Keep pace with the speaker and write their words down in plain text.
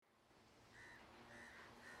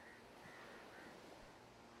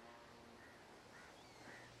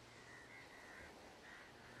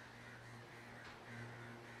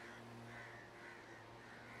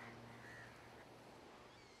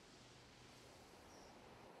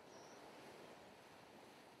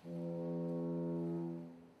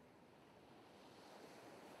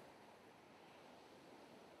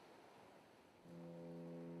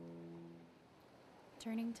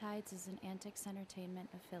Turning Tides is an Antics Entertainment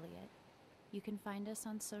affiliate. You can find us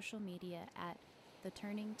on social media at the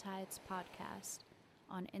Turning Tides Podcast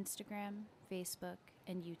on Instagram, Facebook,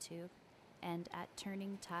 and YouTube, and at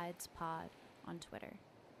Turning Tides Pod on Twitter.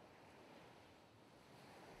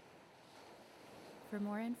 For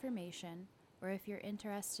more information, or if you're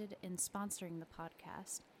interested in sponsoring the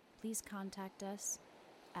podcast, please contact us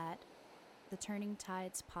at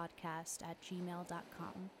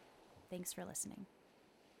theturningtidespodcast@gmail.com. Thanks for listening.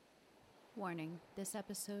 Warning, this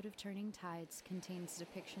episode of Turning Tides contains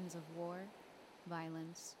depictions of war,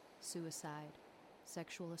 violence, suicide,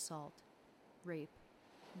 sexual assault, rape,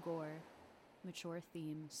 gore, mature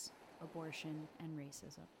themes, abortion, and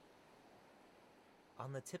racism.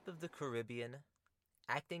 On the tip of the Caribbean,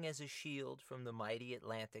 acting as a shield from the mighty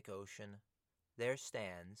Atlantic Ocean, there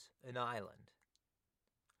stands an island.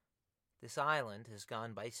 This island has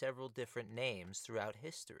gone by several different names throughout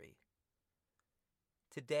history.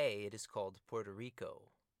 Today it is called Puerto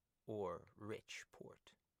Rico, or Rich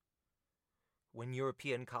Port. When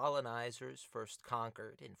European colonizers first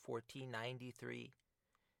conquered in 1493,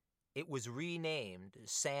 it was renamed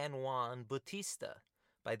San Juan Bautista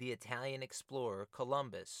by the Italian explorer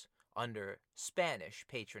Columbus under Spanish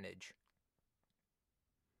patronage.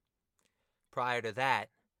 Prior to that,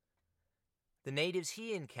 the natives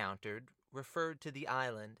he encountered referred to the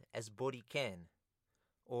island as Borikén,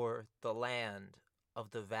 or the land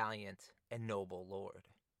of the valiant and noble lord.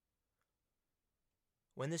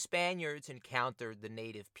 When the Spaniards encountered the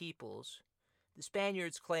native peoples, the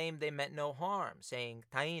Spaniards claimed they meant no harm, saying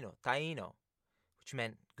Taino, Taino, which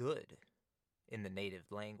meant good in the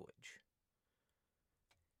native language.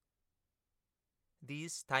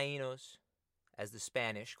 These Tainos, as the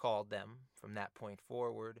Spanish called them from that point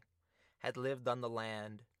forward, had lived on the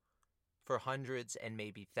land for hundreds and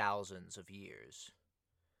maybe thousands of years.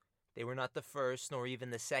 They were not the first nor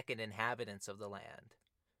even the second inhabitants of the land.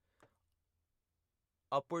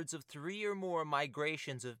 Upwards of 3 or more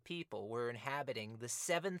migrations of people were inhabiting the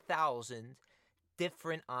 7,000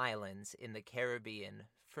 different islands in the Caribbean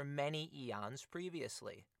for many eons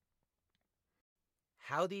previously.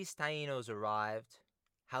 How these Tainos arrived,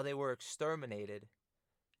 how they were exterminated,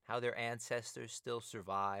 how their ancestors still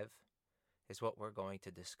survive, is what we're going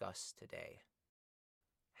to discuss today.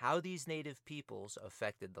 How these native peoples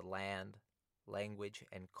affected the land, language,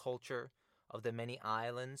 and culture of the many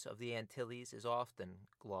islands of the Antilles is often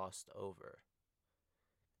glossed over.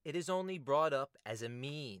 It is only brought up as a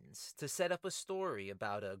means to set up a story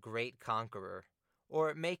about a great conqueror,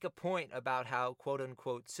 or make a point about how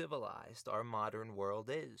quote-unquote civilized our modern world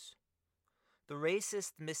is. The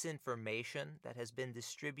racist misinformation that has been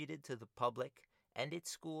distributed to the public and its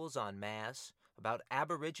schools en masse about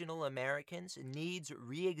Aboriginal Americans needs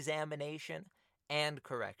re-examination and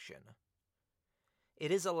correction. It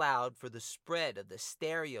is allowed for the spread of the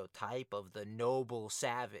stereotype of the noble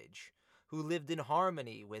savage who lived in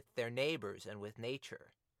harmony with their neighbors and with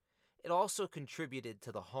nature. It also contributed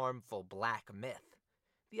to the harmful black myth,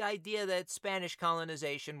 the idea that Spanish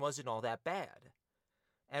colonization wasn't all that bad.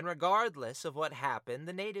 And regardless of what happened,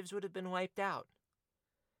 the natives would have been wiped out.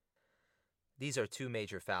 These are two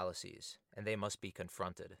major fallacies, and they must be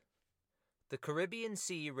confronted. The Caribbean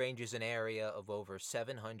Sea ranges an area of over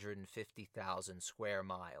 750,000 square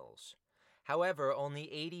miles. However,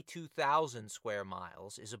 only 82,000 square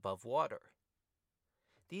miles is above water.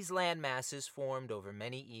 These land masses formed over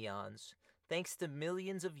many eons, thanks to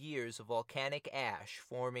millions of years of volcanic ash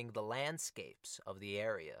forming the landscapes of the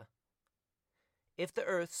area. If the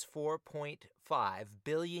Earth's 4.5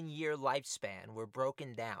 billion year lifespan were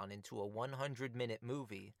broken down into a 100-minute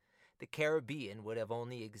movie, the Caribbean would have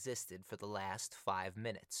only existed for the last 5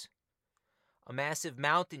 minutes. A massive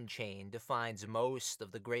mountain chain defines most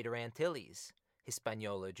of the Greater Antilles,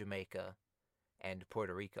 Hispaniola, Jamaica, and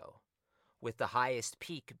Puerto Rico, with the highest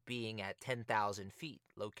peak being at 10,000 feet,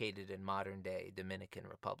 located in modern-day Dominican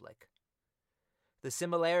Republic. The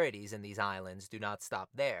similarities in these islands do not stop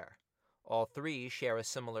there. All three share a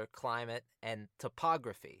similar climate and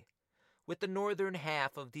topography, with the northern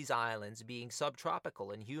half of these islands being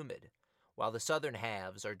subtropical and humid, while the southern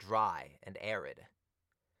halves are dry and arid.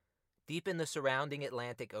 Deep in the surrounding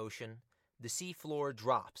Atlantic Ocean, the seafloor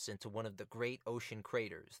drops into one of the great ocean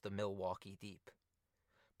craters, the Milwaukee Deep.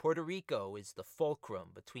 Puerto Rico is the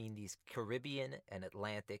fulcrum between these Caribbean and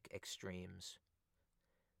Atlantic extremes.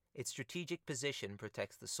 Its strategic position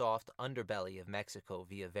protects the soft underbelly of Mexico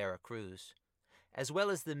via Veracruz, as well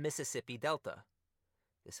as the Mississippi Delta.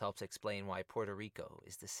 This helps explain why Puerto Rico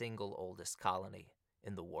is the single oldest colony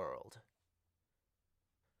in the world.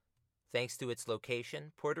 Thanks to its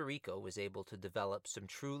location, Puerto Rico was able to develop some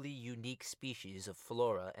truly unique species of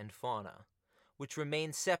flora and fauna, which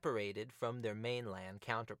remain separated from their mainland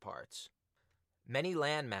counterparts. Many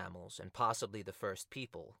land mammals, and possibly the first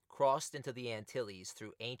people, crossed into the Antilles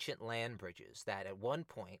through ancient land bridges that at one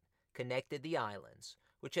point connected the islands,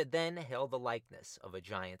 which had then held the likeness of a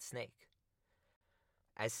giant snake.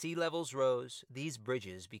 As sea levels rose, these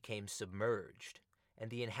bridges became submerged, and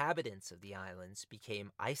the inhabitants of the islands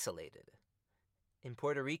became isolated. In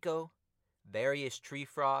Puerto Rico, various tree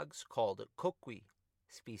frogs called coqui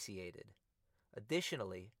speciated.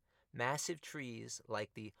 Additionally, massive trees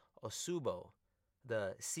like the osubo,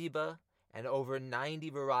 the ceiba, and over 90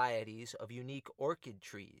 varieties of unique orchid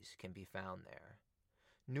trees can be found there.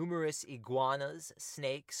 Numerous iguanas,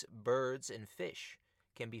 snakes, birds, and fish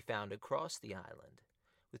can be found across the island,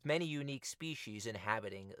 with many unique species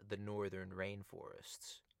inhabiting the northern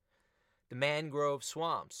rainforests. The mangrove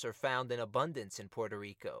swamps are found in abundance in Puerto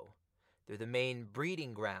Rico. They're the main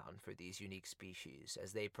breeding ground for these unique species,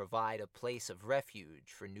 as they provide a place of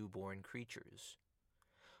refuge for newborn creatures.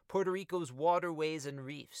 Puerto Rico's waterways and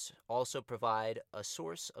reefs also provide a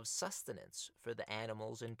source of sustenance for the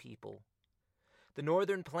animals and people. The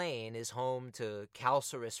northern plain is home to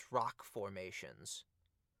calcareous rock formations,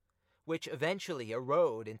 which eventually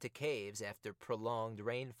erode into caves after prolonged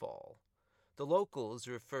rainfall. The locals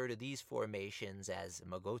refer to these formations as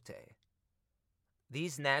magote.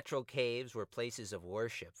 These natural caves were places of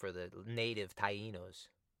worship for the native Taínos.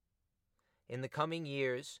 In the coming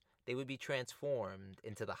years, they would be transformed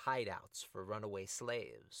into the hideouts for runaway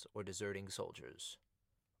slaves or deserting soldiers.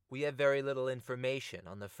 We have very little information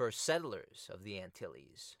on the first settlers of the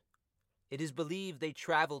Antilles. It is believed they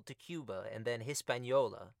traveled to Cuba and then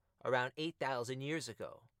Hispaniola around 8,000 years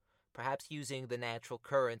ago, perhaps using the natural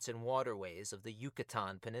currents and waterways of the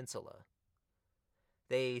Yucatan Peninsula.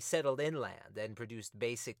 They settled inland and produced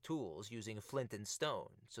basic tools using flint and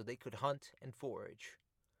stone so they could hunt and forage.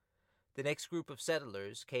 The next group of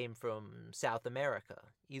settlers came from South America,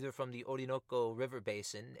 either from the Orinoco River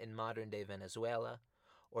Basin in modern-day Venezuela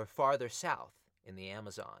or farther south in the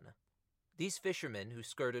Amazon. These fishermen who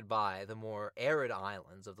skirted by the more arid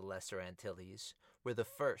islands of the Lesser Antilles were the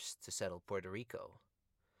first to settle Puerto Rico.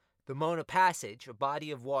 The Mona Passage, a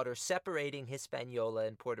body of water separating Hispaniola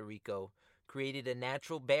and Puerto Rico, created a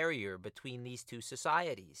natural barrier between these two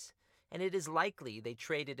societies, and it is likely they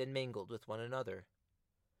traded and mingled with one another.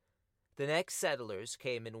 The next settlers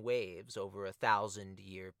came in waves over a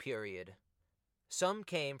 1,000-year period. Some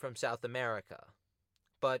came from South America,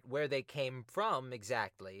 but where they came from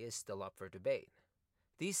exactly is still up for debate.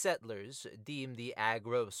 These settlers, deemed the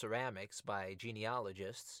agro-ceramics by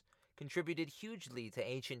genealogists, contributed hugely to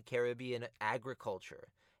ancient Caribbean agriculture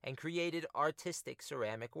and created artistic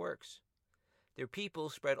ceramic works. Their people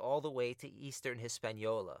spread all the way to eastern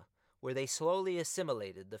Hispaniola, where they slowly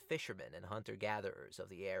assimilated the fishermen and hunter-gatherers of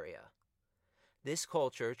the area. This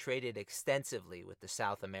culture traded extensively with the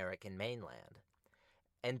South American mainland,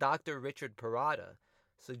 and Dr. Richard Parada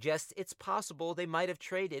suggests it's possible they might have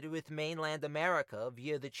traded with mainland America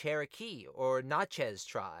via the Cherokee or Natchez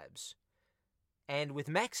tribes, and with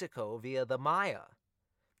Mexico via the Maya.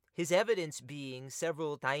 His evidence being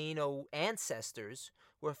several Taíno ancestors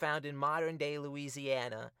were found in modern-day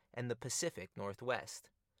Louisiana and the Pacific Northwest.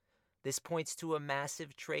 This points to a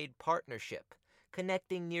massive trade partnership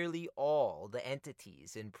connecting nearly all the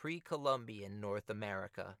entities in pre-Columbian North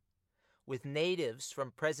America, with natives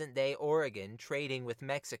from present-day Oregon trading with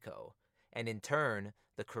Mexico, and in turn,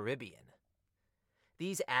 the Caribbean.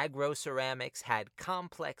 These agro-ceramics had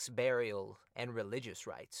complex burial and religious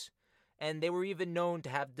rites, and they were even known to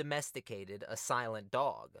have domesticated a silent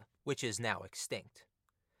dog, which is now extinct.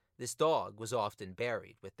 This dog was often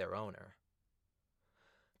buried with their owner.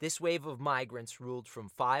 This wave of migrants ruled from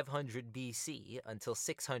 500 B.C. until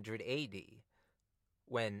 600 A.D.,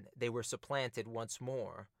 when they were supplanted once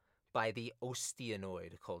more by the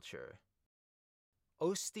Osteanoid culture.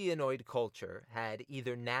 Osteanoid culture had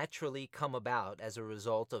either naturally come about as a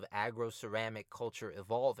result of agro-ceramic culture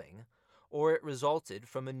evolving, or it resulted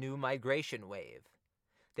from a new migration wave.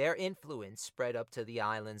 Their influence spread up to the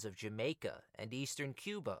islands of Jamaica and eastern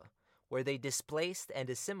Cuba, where they displaced and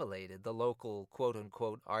assimilated the local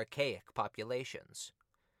quote-unquote archaic populations.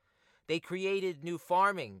 They created new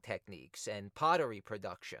farming techniques and pottery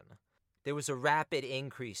production. There was a rapid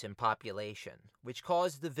increase in population, which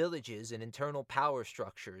caused the villages and internal power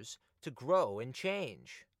structures to grow and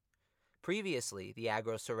change. Previously, the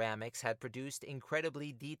agro-ceramics had produced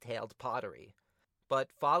incredibly detailed pottery,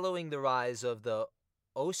 but following the rise of the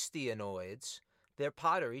Osteanoids, their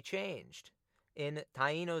pottery changed. In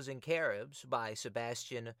Taínos and Caribs by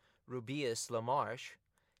Sebastian Rubius Lamarche,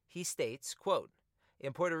 he states, quote,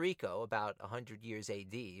 "In Puerto Rico, about 100 years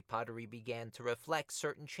AD, pottery began to reflect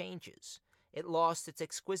certain changes. It lost its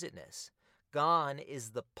exquisiteness. Gone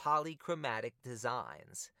is the polychromatic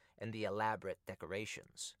designs and the elaborate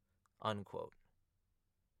decorations." Unquote.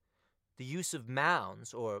 The use of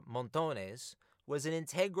mounds, or montones, was an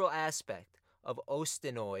integral aspect of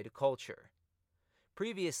Ostinoid culture.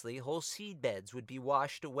 Previously, whole seedbeds would be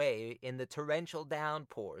washed away in the torrential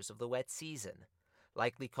downpours of the wet season,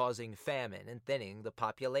 likely causing famine and thinning the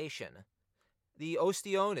population. The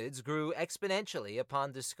Ostionids grew exponentially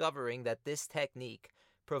upon discovering that this technique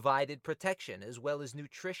provided protection as well as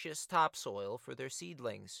nutritious topsoil for their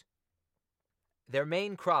seedlings. Their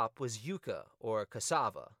main crop was yucca, or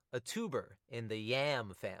cassava, a tuber in the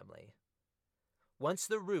yam family. Once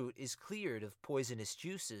the root is cleared of poisonous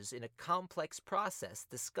juices in a complex process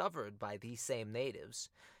discovered by these same natives,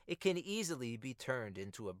 it can easily be turned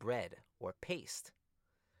into a bread or paste.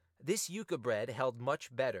 This yucca bread held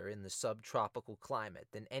much better in the subtropical climate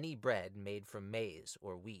than any bread made from maize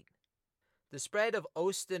or wheat. The spread of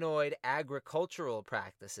Ostinoid agricultural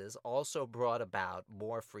practices also brought about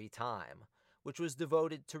more free time, which was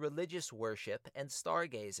devoted to religious worship and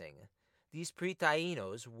stargazing. These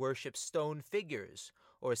pre-Tainos worshipped stone figures,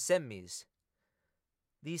 or semis.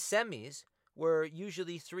 These semis were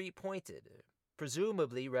usually three-pointed,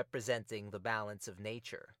 presumably representing the balance of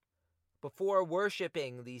nature. Before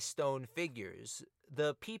worshipping these stone figures,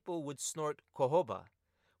 the people would snort cohoba,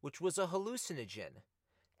 which was a hallucinogen,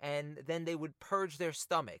 and then they would purge their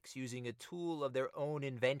stomachs using a tool of their own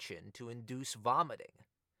invention to induce vomiting.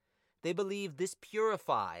 They believed this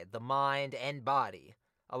purified the mind and body,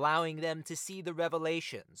 allowing them to see the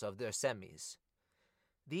revelations of their semis.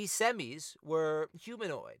 These semis were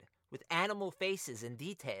humanoid, with animal faces and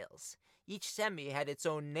details. Each semi had its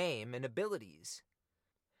own name and abilities.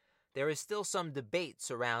 There is still some debate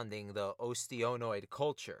surrounding the Ostionoid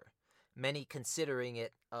culture, many considering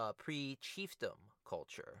it a pre-chiefdom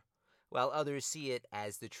culture, while others see it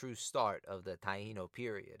as the true start of the Taino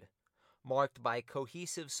period, marked by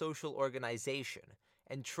cohesive social organization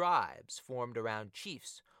and tribes formed around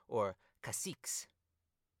chiefs or caciques.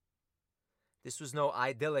 This was no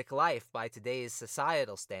idyllic life by today's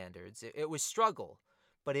societal standards. It was struggle,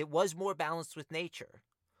 but it was more balanced with nature.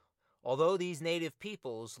 Although these native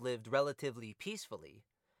peoples lived relatively peacefully,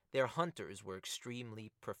 their hunters were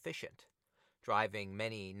extremely proficient, driving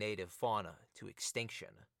many native fauna to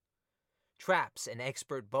extinction. Traps and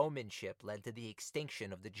expert bowmanship led to the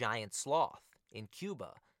extinction of the giant sloth in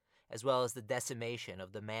Cuba, as well as the decimation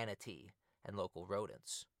of the manatee and local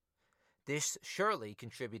rodents. This surely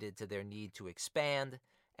contributed to their need to expand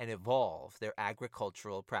and evolve their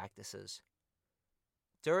agricultural practices.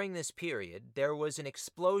 During this period, there was an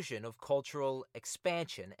explosion of cultural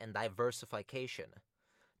expansion and diversification.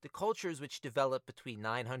 The cultures which developed between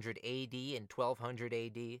 900 AD and 1200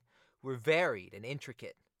 AD were varied and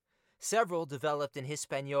intricate. Several developed in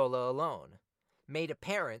Hispaniola alone, made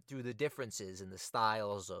apparent through the differences in the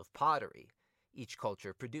styles of pottery each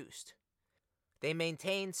culture produced. They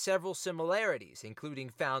maintained several similarities, including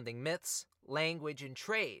founding myths, language, and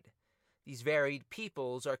trade. These varied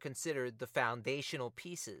peoples are considered the foundational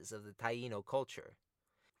pieces of the Taino culture.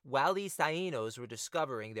 While these Tainos were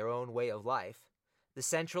discovering their own way of life, the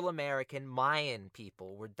Central American Mayan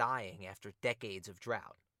people were dying after decades of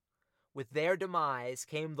drought. With their demise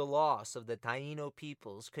came the loss of the Taino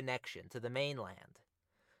people's connection to the mainland.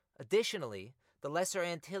 Additionally, the Lesser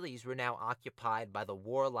Antilles were now occupied by the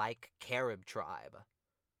warlike Carib tribe.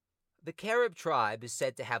 The Carib tribe is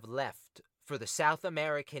said to have left for the South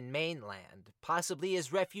American mainland, possibly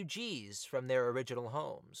as refugees from their original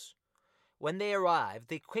homes. When they arrived,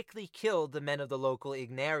 they quickly killed the men of the local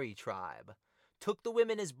Igneri tribe, took the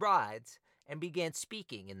women as brides, and began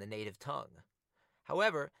speaking in the native tongue.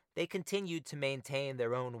 However, they continued to maintain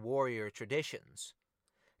their own warrior traditions.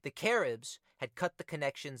 The Caribs had cut the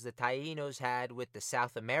connections the Tainos had with the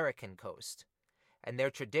South American coast, and their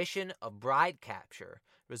tradition of bride capture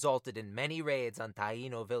resulted in many raids on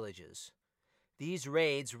Taino villages. These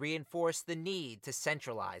raids reinforced the need to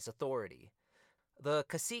centralize authority. The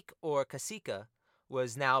cacique or cacica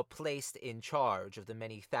was now placed in charge of the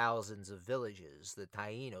many thousands of villages the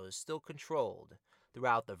Tainos still controlled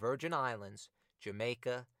throughout the Virgin Islands,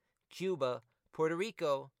 Jamaica, Cuba, Puerto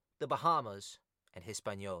Rico, the Bahamas, and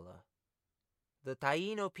Hispaniola. The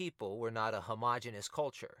Taino people were not a homogeneous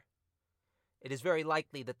culture. It is very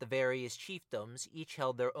likely that the various chiefdoms each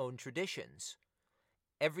held their own traditions.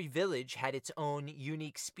 Every village had its own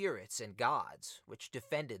unique spirits and gods, which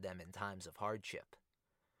defended them in times of hardship.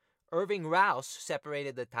 Irving Rouse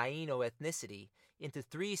separated the Taino ethnicity into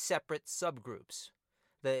 3 separate subgroups.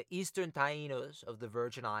 The Eastern Taínos of the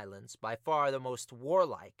Virgin Islands, by far the most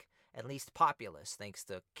warlike and least populous thanks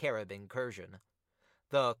to Carib incursion.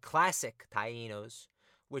 The Classic Taínos,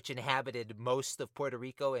 which inhabited most of Puerto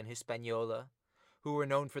Rico and Hispaniola, who were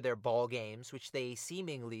known for their ball games, which they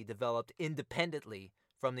seemingly developed independently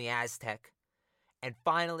from the Aztec. And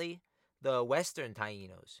finally, the Western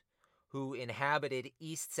Taínos, who inhabited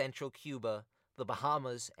East Central Cuba, the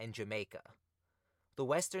Bahamas, and Jamaica. The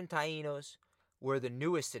Western Taínos were the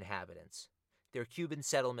newest inhabitants. Their Cuban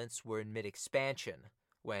settlements were in mid-expansion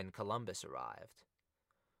when Columbus arrived.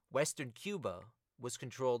 Western Cuba was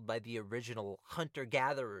controlled by the original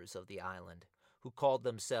hunter-gatherers of the island, who called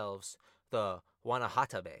themselves the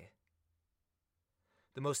Guanahatabe.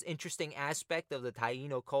 The most interesting aspect of the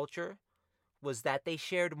Taíno culture was that they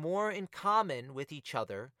shared more in common with each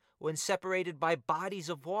other when separated by bodies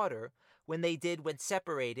of water than they did when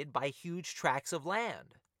separated by huge tracts of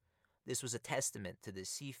land. This was a testament to the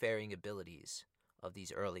seafaring abilities of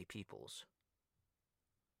these early peoples.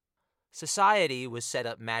 Society was set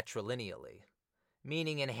up matrilineally,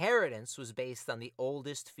 meaning inheritance was based on the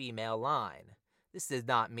oldest female line. This did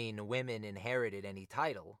not mean women inherited any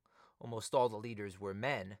title. Almost all the leaders were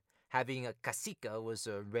men. Having a cacica was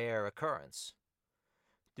a rare occurrence.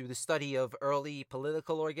 Through the study of early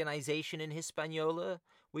political organization in Hispaniola,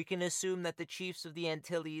 we can assume that the chiefs of the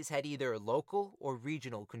Antilles had either local or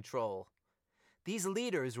regional control. These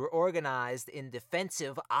leaders were organized in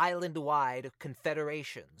defensive island-wide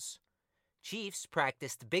confederations. Chiefs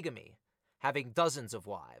practiced bigamy, having dozens of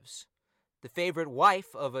wives. The favorite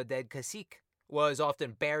wife of a dead cacique was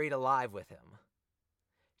often buried alive with him.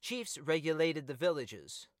 Chiefs regulated the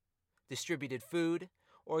villages, distributed food,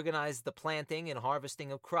 organized the planting and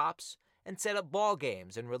harvesting of crops, and set up ball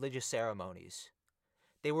games and religious ceremonies.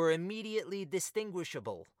 They were immediately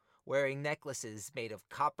distinguishable, wearing necklaces made of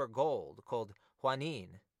copper gold called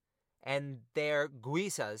huanin, and their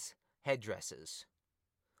guisas headdresses.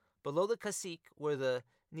 Below the cacique were the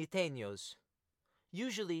niteños,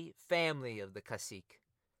 usually family of the cacique.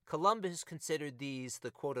 Columbus considered these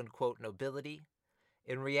the quote-unquote nobility.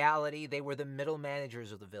 In reality, they were the middle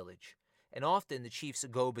managers of the village, and often the chief's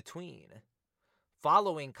go-between.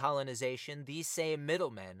 Following colonization, these same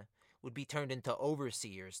middlemen would be turned into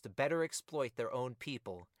overseers to better exploit their own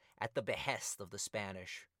people at the behest of the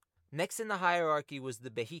Spanish. Next in the hierarchy was the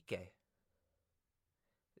B.C.E.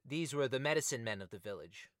 These were the medicine men of the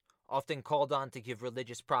village, often called on to give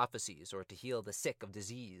religious prophecies or to heal the sick of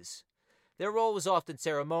disease. Their role was often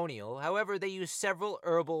ceremonial. However, they used several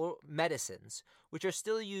herbal medicines, which are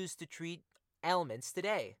still used to treat ailments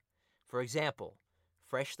today. For example,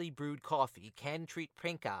 freshly brewed coffee can treat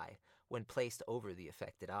pink eye when placed over the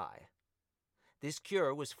affected eye. This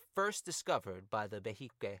cure was first discovered by the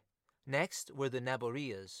B.C.E. Next were the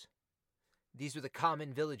Naborias. These were the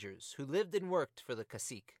common villagers who lived and worked for the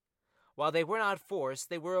cacique. While they were not forced,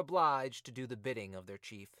 they were obliged to do the bidding of their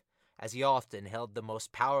chief, as he often held the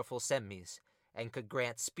most powerful semis and could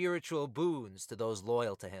grant spiritual boons to those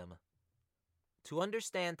loyal to him. To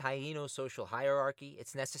understand Taíno social hierarchy,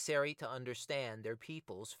 it's necessary to understand their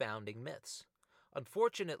people's founding myths.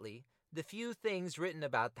 Unfortunately, the few things written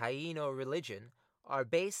about Taíno religion are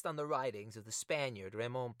based on the writings of the Spaniard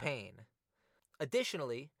Ramon Pein.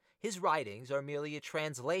 Additionally, his writings are merely a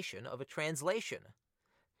translation of a translation.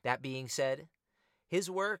 That being said, his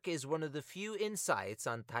work is one of the few insights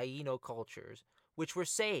on Taíno cultures which were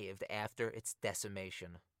saved after its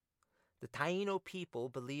decimation. The Taíno people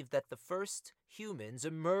believed that the first humans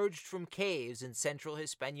emerged from caves in central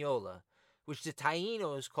Hispaniola, which the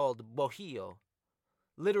Taínos called Bohio,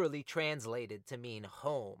 literally translated to mean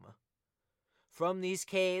home. From these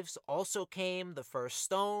caves also came the first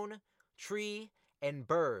stone, tree, and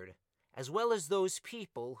bird, as well as those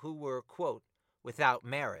people who were, quote, without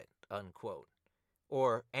merit, unquote,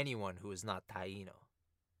 or anyone who is not Taíno.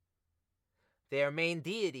 Their main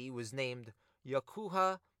deity was named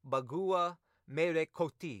Yakuha Bagua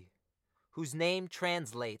Merekoti, whose name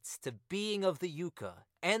translates to being of the Yucca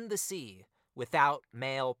and the sea without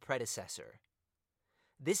male predecessor.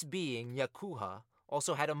 This being, Yakuha,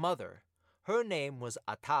 also had a mother. Her name was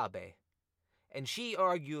Atabe, and she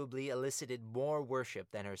arguably elicited more worship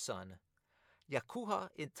than her son. Yakuha,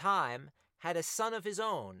 in time, had a son of his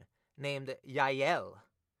own named Yael,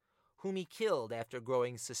 whom he killed after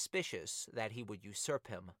growing suspicious that he would usurp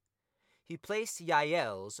him. He placed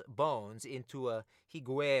Yael's bones into a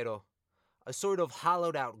higuero, a sort of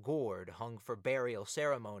hollowed-out gourd hung for burial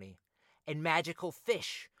ceremony, and magical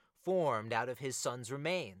fish formed out of his son's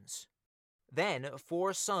remains. Then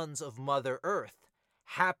 4 sons of Mother Earth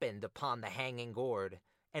happened upon the hanging gourd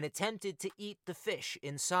and attempted to eat the fish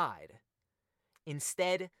inside.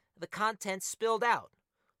 Instead, the contents spilled out,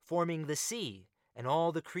 forming the sea and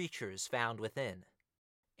all the creatures found within.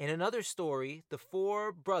 In another story, the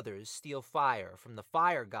four brothers steal fire from the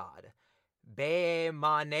fire god, B.C.E.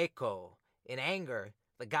 In anger,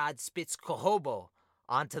 the god spits cohobo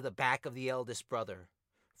onto the back of the eldest brother.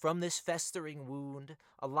 From this festering wound,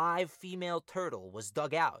 a live female turtle was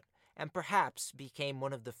dug out and perhaps became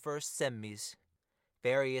one of the first semmis.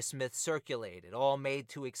 Various myths circulated, all made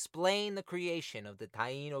to explain the creation of the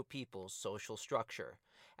Taino people's social structure,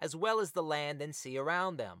 as well as the land and sea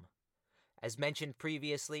around them. As mentioned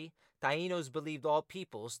previously, Tainos believed all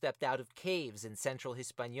peoples stepped out of caves in central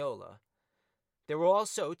Hispaniola. There were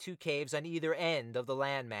also 2 caves on either end of the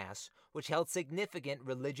landmass, which held significant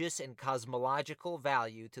religious and cosmological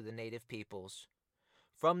value to the native peoples.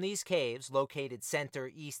 From these caves, located center,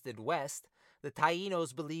 east, and west, the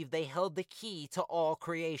Tainos believed they held the key to all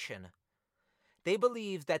creation. They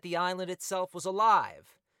believed that the island itself was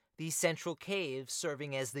alive, these central caves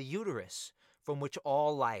serving as the uterus from which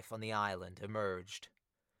all life on the island emerged.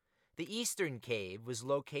 The eastern cave was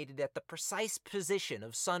located at the precise position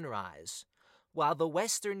of sunrise, while the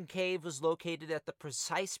western cave was located at the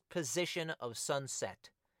precise position of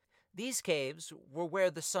sunset. These caves were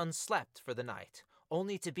where the sun slept for the night,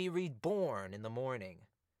 only to be reborn in the morning.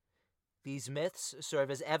 These myths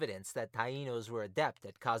serve as evidence that Tainos were adept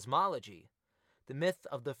at cosmology. The myth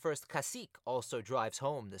of the first cacique also drives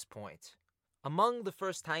home this point. Among the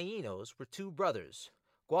first Tainos were 2 brothers,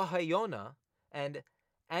 Guahayona and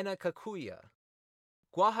Anacacuya.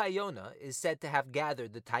 Guahayona is said to have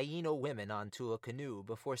gathered the Taino women onto a canoe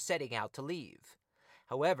before setting out to leave.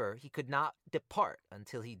 However, he could not depart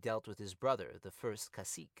until he dealt with his brother, the first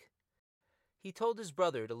cacique. He told his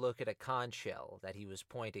brother to look at a conch shell that he was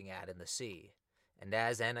pointing at in the sea, and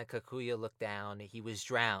as Anacacuya looked down, he was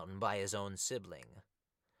drowned by his own sibling.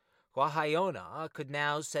 Guahayona could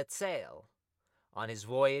now set sail. On his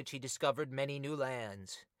voyage, he discovered many new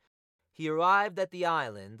lands. He arrived at the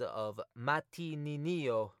island of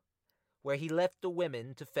Matininio, where he left the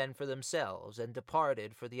women to fend for themselves and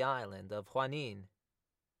departed for the island of Juanin.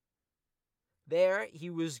 There he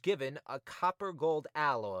was given a copper-gold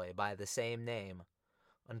alloy by the same name.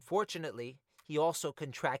 Unfortunately, he also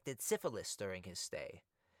contracted syphilis during his stay,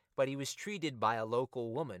 but he was treated by a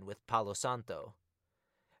local woman with Palo Santo.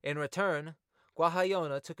 In return,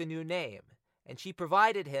 Guahayona took a new name, and she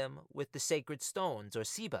provided him with the sacred stones, or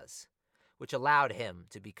cibas, which allowed him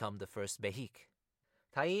to become the first Behic.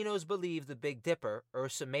 Tainos believed the Big Dipper,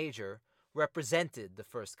 Ursa Major, represented the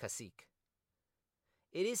first cacique.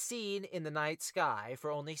 It is seen in the night sky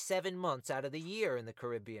for only 7 months out of the year in the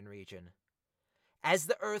Caribbean region. As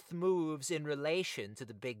the Earth moves in relation to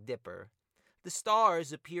the Big Dipper, the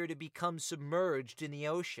stars appear to become submerged in the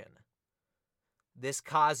ocean. This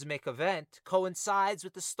cosmic event coincides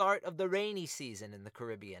with the start of the rainy season in the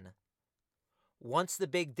Caribbean. Once the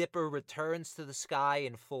Big Dipper returns to the sky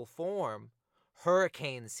in full form,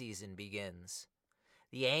 hurricane season begins.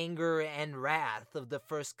 The anger and wrath of the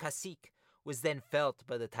first cacique was then felt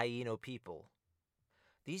by the Taino people.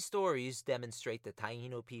 These stories demonstrate the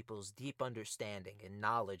Taino people's deep understanding and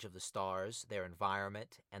knowledge of the stars, their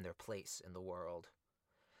environment, and their place in the world.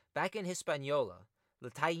 Back in Hispaniola, the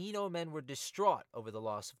Taino men were distraught over the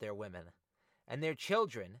loss of their women, and their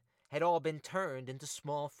children had all been turned into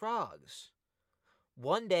small frogs.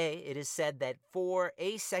 One day it is said that 4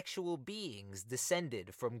 asexual beings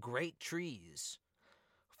descended from great trees.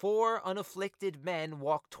 4 unafflicted men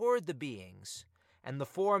walked toward the beings, and the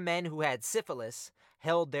 4 men who had syphilis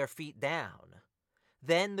held their feet down.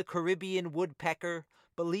 Then the Caribbean woodpecker,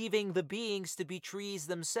 believing the beings to be trees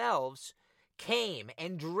themselves, came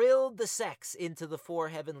and drilled the sex into the 4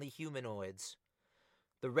 heavenly humanoids.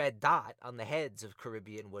 The red dot on the heads of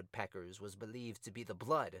Caribbean woodpeckers was believed to be the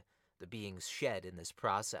blood the beings shed in this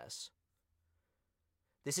process.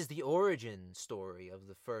 This is the origin story of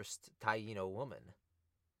the first Taino woman,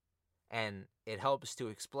 and it helps to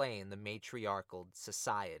explain the matriarchal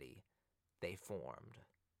society they formed.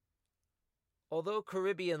 Although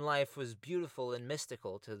Caribbean life was beautiful and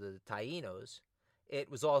mystical to the Tainos, it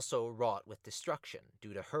was also wrought with destruction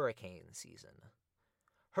due to hurricane season.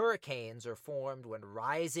 Hurricanes are formed when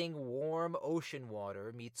rising warm ocean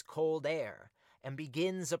water meets cold air and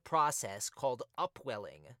begins a process called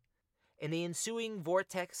upwelling. In the ensuing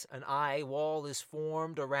vortex, an eye wall is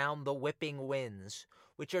formed around the whipping winds,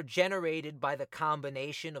 which are generated by the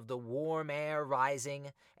combination of the warm air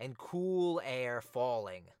rising and cool air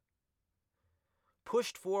falling.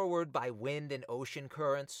 Pushed forward by wind and ocean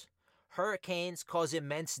currents, hurricanes cause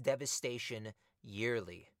immense devastation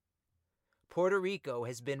yearly. Puerto Rico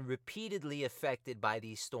has been repeatedly affected by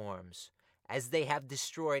these storms, as they have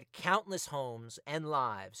destroyed countless homes and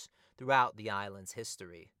lives throughout the island's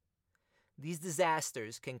history. These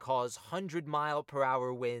disasters can cause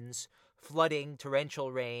 100-mile-per-hour winds, flooding,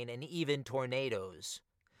 torrential rain, and even tornadoes.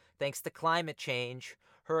 Thanks to climate change,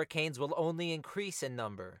 hurricanes will only increase in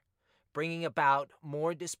number, bringing about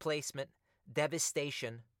more displacement,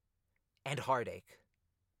 devastation, and heartache.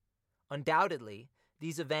 Undoubtedly,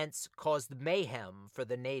 these events caused mayhem for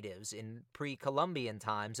the natives in pre-Columbian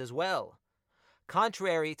times as well.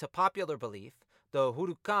 Contrary to popular belief, the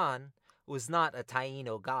Huracan was not a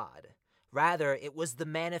Taíno god. Rather, it was the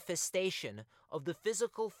manifestation of the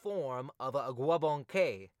physical form of a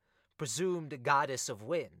Guabonque, presumed goddess of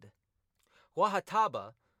wind.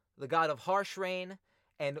 Wahataba, the god of harsh rain,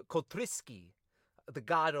 and Kotriski, the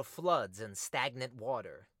god of floods and stagnant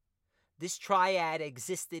water. This triad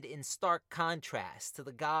existed in stark contrast to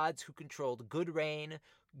the gods who controlled good rain,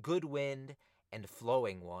 good wind, and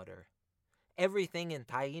flowing water. Everything in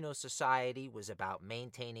Taíno society was about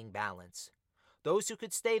maintaining balance. Those who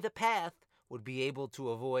could stay the path would be able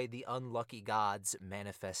to avoid the unlucky gods'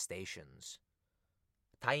 manifestations.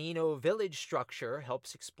 Taíno village structure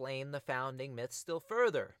helps explain the founding myth still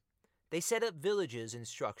further. They set up villages and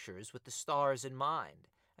structures with the stars in mind,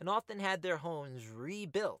 and often had their homes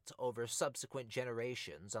rebuilt over subsequent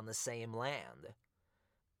generations on the same land.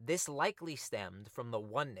 This likely stemmed from the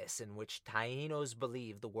oneness in which Taínos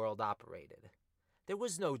believed the world operated. There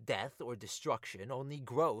was no death or destruction, only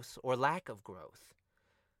growth or lack of growth.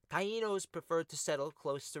 Taínos preferred to settle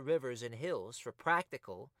close to rivers and hills for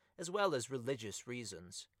practical as well as religious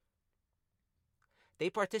reasons. They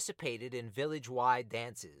participated in village-wide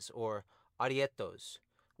dances, or arietos,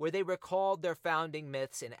 where they recalled their founding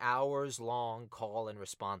myths in hours-long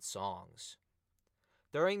call-and-response songs.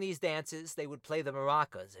 During these dances, they would play the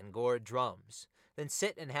maracas and gourd drums, then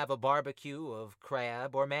sit and have a barbecue of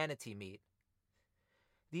crab or manatee meat.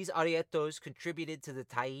 These arietos contributed to the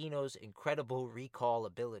Taínos' incredible recall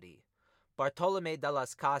ability. Bartolomé de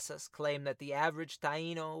las Casas claimed that the average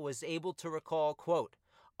Taíno was able to recall, quote,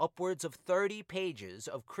 upwards of 30 pages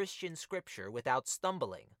of Christian scripture without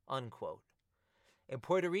stumbling, unquote. In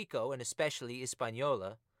Puerto Rico, and especially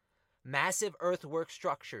Hispaniola, massive earthwork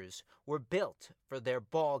structures were built for their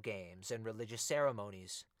ball games and religious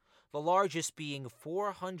ceremonies, the largest being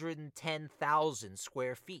 410,000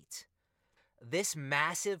 square feet. This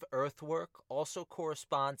massive earthwork also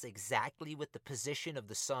corresponds exactly with the position of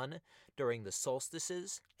the sun during the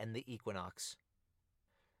solstices and the equinox.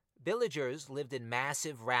 Villagers lived in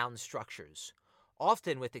massive round structures,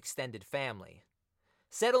 often with extended family.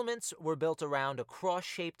 Settlements were built around a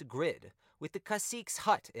cross-shaped grid, with the cacique's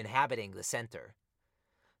hut inhabiting the center.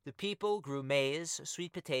 The people grew maize,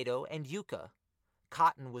 sweet potato, and yucca.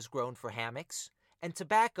 Cotton was grown for hammocks, and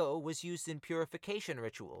tobacco was used in purification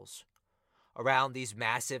rituals. Around these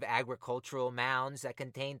massive agricultural mounds that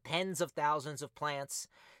contained tens of thousands of plants,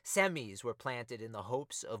 semis were planted in the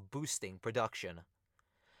hopes of boosting production.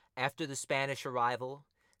 After the Spanish arrival,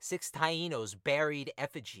 6 Taínos buried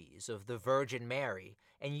effigies of the Virgin Mary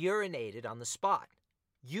and urinated on the spot,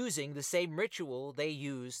 using the same ritual they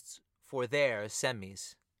used for their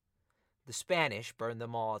semis. The Spanish burned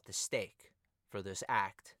them all at the stake for this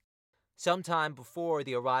act. Sometime before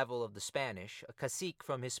the arrival of the Spanish, a cacique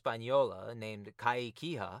from Hispaniola named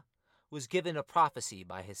Caiquija was given a prophecy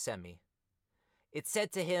by his semi. It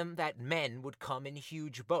said to him that men would come in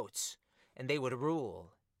huge boats, and they would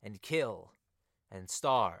rule and kill and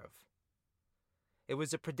starve. It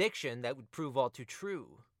was a prediction that would prove all too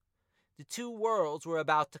true. The two worlds were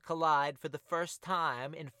about to collide for the first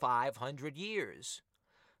time in 500 years.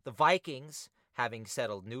 The Vikings, having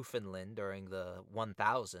settled Newfoundland during the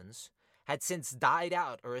 1000s, had since died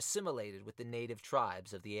out or assimilated with the native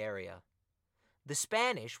tribes of the area. The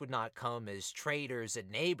Spanish would not come as traders and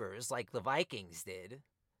neighbors like the Vikings did.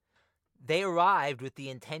 They arrived with the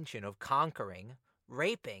intention of conquering,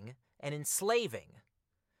 raping, and enslaving,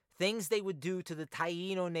 things they would do to the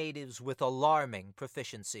Taíno natives with alarming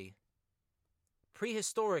proficiency.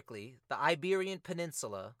 Prehistorically, the Iberian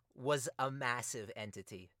Peninsula was a massive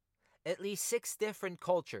entity. At least 6 different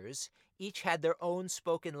cultures each had their own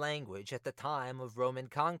spoken language at the time of Roman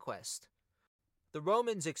conquest. The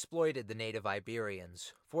Romans exploited the native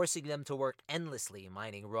Iberians, forcing them to work endlessly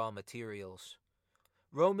mining raw materials.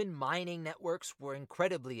 Roman mining networks were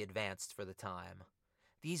incredibly advanced for the time.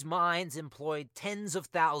 These mines employed tens of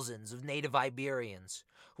thousands of native Iberians,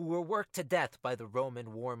 who were worked to death by the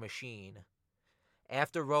Roman war machine.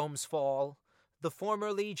 After Rome's fall, the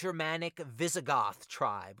formerly Germanic Visigoth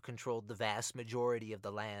tribe controlled the vast majority of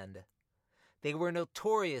the land. They were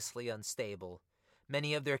notoriously unstable,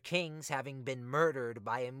 many of their kings having been murdered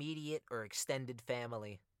by immediate or extended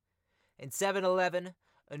family. In 711,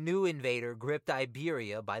 a new invader gripped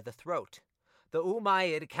Iberia by the throat. The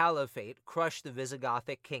Umayyad Caliphate crushed the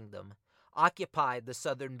Visigothic kingdom, occupied the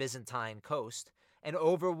southern Byzantine coast, and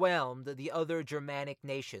overwhelmed the other Germanic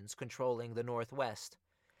nations controlling the northwest.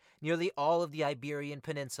 Nearly all of the Iberian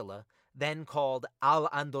Peninsula, then called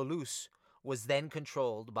Al-Andalus, was then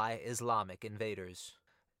controlled by Islamic invaders.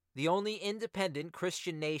 The only independent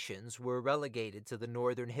Christian nations were relegated to the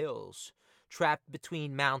northern hills, trapped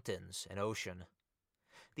between mountains and ocean.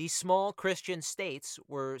 These small Christian states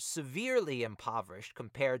were severely impoverished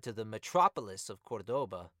compared to the metropolis of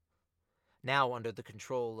Cordoba, now under the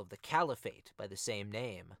control of the Caliphate by the same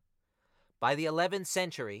name. By the 11th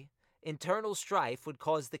century, internal strife would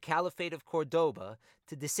cause the Caliphate of Cordoba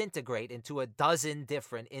to disintegrate into a dozen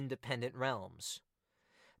different independent realms.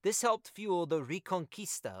 This helped fuel the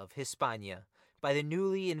Reconquista of Hispania by the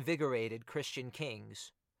newly invigorated Christian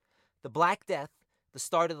kings. The Black Death, the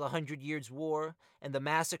start of the 100 Years' War, and the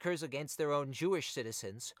massacres against their own Jewish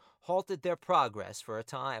citizens halted their progress for a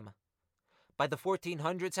time. By the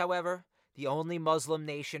 1400s, however, the only Muslim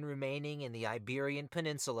nation remaining in the Iberian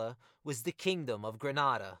Peninsula was the Kingdom of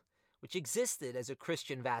Granada, which existed as a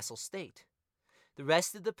Christian vassal state. The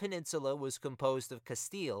rest of the peninsula was composed of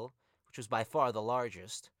Castile, which was by far the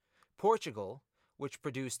largest, Portugal, which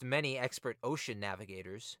produced many expert ocean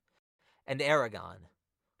navigators, and Aragon,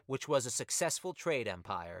 which was a successful trade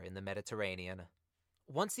empire in the Mediterranean.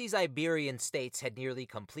 Once these Iberian states had nearly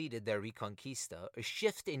completed their Reconquista, a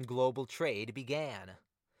shift in global trade began.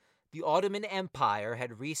 The Ottoman Empire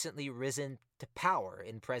had recently risen to power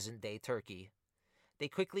in present-day Turkey. They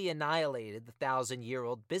quickly annihilated the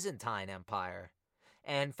 1,000-year-old Byzantine Empire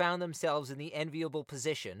and found themselves in the enviable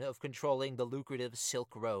position of controlling the lucrative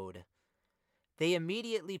Silk Road. They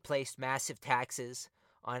immediately placed massive taxes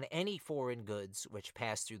on any foreign goods which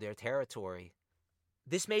passed through their territory.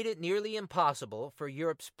 This made it nearly impossible for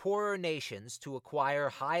Europe's poorer nations to acquire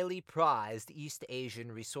highly prized East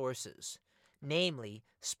Asian resources, namely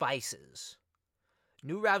spices.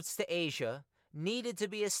 New routes to Asia needed to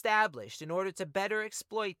be established in order to better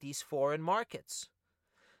exploit these foreign markets.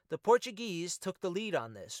 The Portuguese took the lead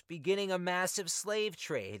on this, beginning a massive slave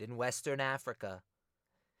trade in Western Africa.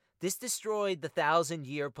 This destroyed the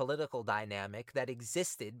 1,000-year political dynamic that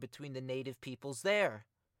existed between the native peoples there.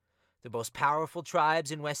 The most powerful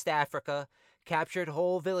tribes in West Africa captured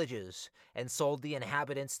whole villages and sold the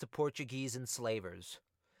inhabitants to Portuguese enslavers.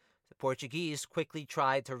 The Portuguese quickly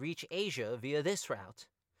tried to reach Asia via this route.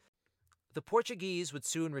 The Portuguese would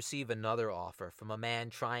soon receive another offer from a man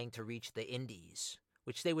trying to reach the Indies,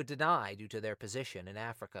 which they would deny due to their position in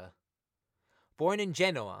Africa. Born in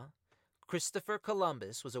Genoa, Christopher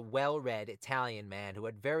Columbus was a well-read Italian man who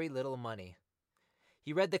had very little money.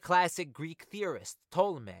 He read the classic Greek theorist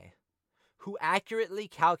Ptolemy, who accurately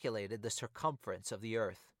calculated the circumference of the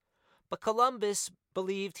earth. But Columbus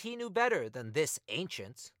believed he knew better than this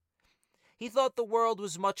ancient. He thought the world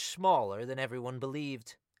was much smaller than everyone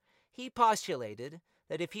believed. He postulated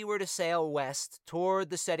that if he were to sail west toward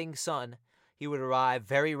the setting sun, he would arrive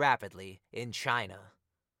very rapidly in China.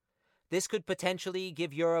 This could potentially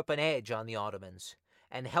give Europe an edge on the Ottomans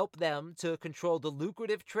and help them to control the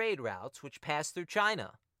lucrative trade routes which passed through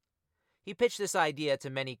China. He pitched this idea to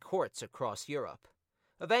many courts across Europe.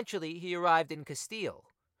 Eventually, he arrived in Castile,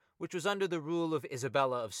 which was under the rule of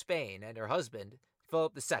Isabella of Spain and her husband,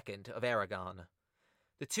 Philip II of Aragon.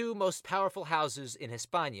 The two most powerful houses in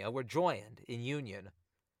Hispania were joined in union.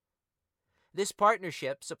 This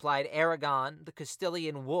partnership supplied Aragon the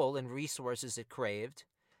Castilian wool and resources it craved,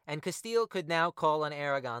 and Castile could now call on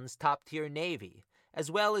Aragon's top-tier navy,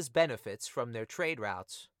 as well as benefits from their trade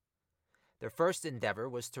routes. Their first endeavor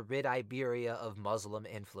was to rid Iberia of Muslim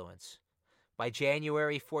influence. By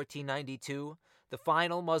January 1492, the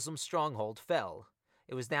final Muslim stronghold fell.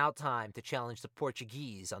 It was now time to challenge the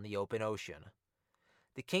Portuguese on the open ocean.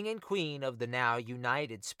 The king and queen of the now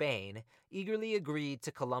united Spain eagerly agreed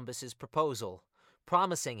to Columbus's proposal,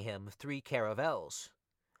 promising him 3 caravels.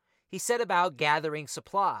 He set about gathering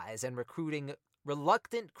supplies and recruiting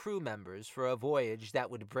reluctant crew members for a voyage that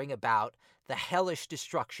would bring about the hellish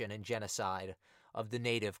destruction and genocide of the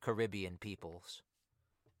native Caribbean peoples.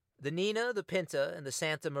 The Nina, the Pinta, and the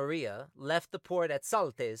Santa Maria left the port at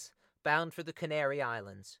Saltes, bound for the Canary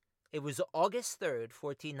Islands. It was August 3rd,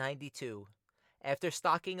 1492. After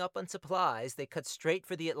stocking up on supplies, they cut straight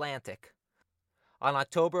for the Atlantic. On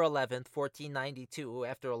October 11th, 1492,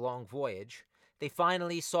 after a long voyage, they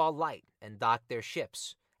finally saw light and docked their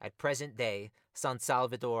ships at present-day San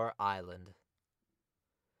Salvador Island.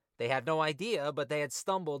 They had no idea, but they had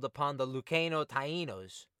stumbled upon the Lucano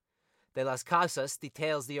Taínos. De las Casas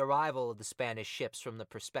details the arrival of the Spanish ships from the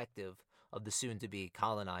perspective of the soon-to-be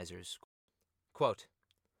colonizers. Quote,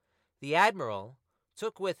 "The admiral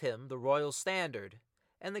took with him the royal standard,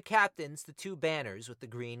 and the captains the two banners with the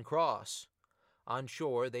green cross. On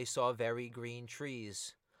shore they saw very green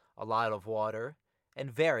trees, a lot of water,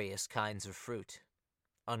 and various kinds of fruit."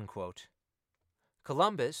 Unquote.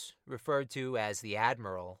 Columbus, referred to as the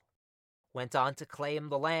admiral, went on to claim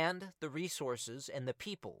the land, the resources, and the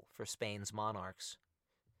people for Spain's monarchs.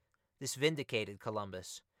 This vindicated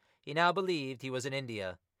Columbus. He now believed he was in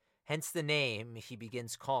India, hence the name he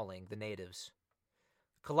begins calling the natives.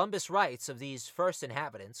 Columbus writes of these first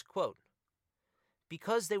inhabitants, quote,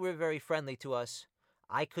 "Because they were very friendly to us,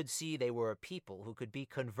 I could see they were a people who could be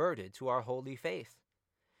converted to our holy faith.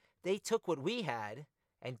 They took what we had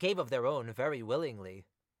and gave of their own very willingly.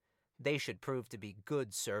 They should prove to be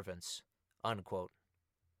good servants." Unquote.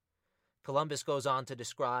 Columbus goes on to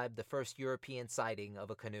describe the first European sighting of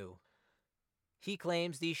a canoe. He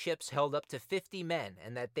claims these ships held up to 50 men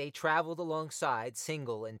and that they traveled alongside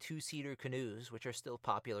single and two-seater canoes, which are still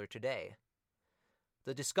popular today.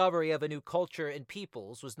 The discovery of a new culture and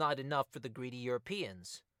peoples was not enough for the greedy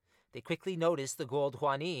Europeans. They quickly noticed the gold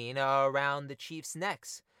Juanin around the chiefs'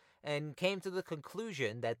 necks and came to the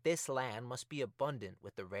conclusion that this land must be abundant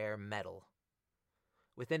with the rare metal.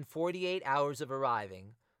 Within 48 hours of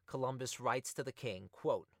arriving, Columbus writes to the king,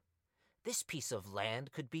 quote, "This piece of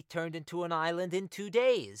land could be turned into an island in 2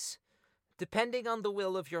 days. Depending on the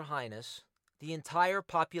will of your highness, the entire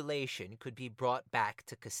population could be brought back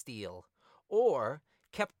to Castile, or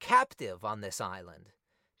kept captive on this island,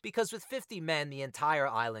 because with 50 men the entire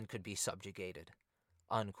island could be subjugated."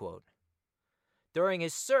 Unquote. During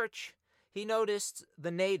his search, he noticed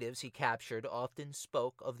the natives he captured often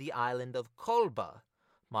spoke of the island of Colba,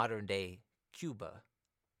 modern-day Cuba.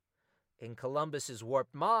 In Columbus's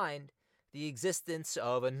warped mind, the existence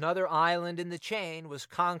of another island in the chain was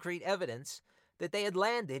concrete evidence that they had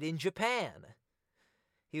landed in Japan.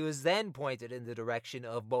 He was then pointed in the direction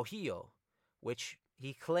of Bohio, which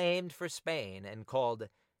he claimed for Spain and called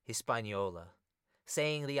Hispaniola,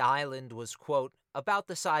 saying the island was, quote, "about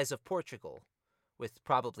the size of Portugal, with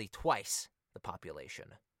probably twice the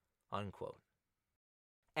population." Unquote.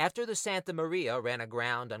 After the Santa Maria ran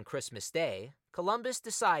aground on Christmas Day, Columbus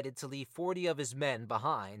decided to leave 40 of his men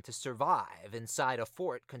behind to survive inside a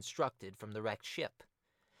fort constructed from the wrecked ship.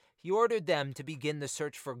 He ordered them to begin the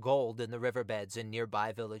search for gold in the riverbeds and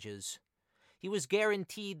nearby villages. He was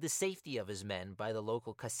guaranteed the safety of his men by the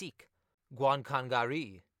local cacique,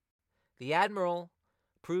 Guancangari. The admiral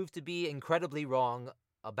proved to be incredibly wrong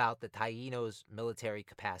about the Taínos' military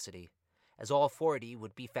capacity, as all 40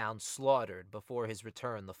 would be found slaughtered before his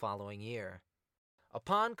return the following year.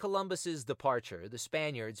 Upon Columbus's departure, the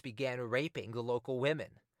Spaniards began raping the local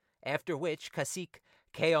women, after which Cacique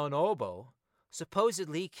Caonobo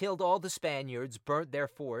supposedly killed all the Spaniards, burnt their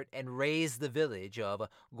fort, and razed the village of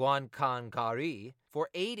Guancangari for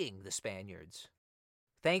aiding the Spaniards.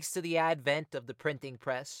 Thanks to the advent of the printing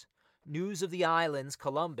press, news of the islands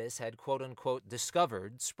Columbus had quote-unquote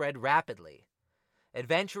discovered spread rapidly.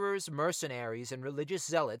 Adventurers, mercenaries, and religious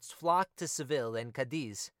zealots flocked to Seville and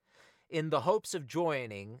Cadiz in the hopes of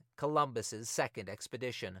joining Columbus's second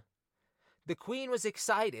expedition. The queen was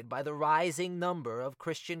excited by the rising number of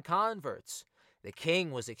Christian converts. The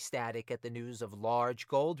king was ecstatic at the news of large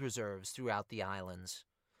gold reserves throughout the islands.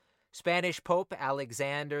 Spanish Pope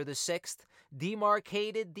Alexander VI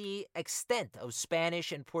demarcated the extent of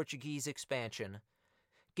Spanish and Portuguese expansion,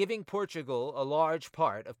 giving Portugal a large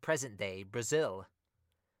part of present-day Brazil.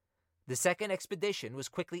 The second expedition was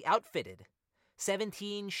quickly outfitted.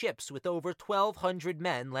 17 ships with over 1,200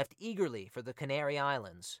 men left eagerly for the Canary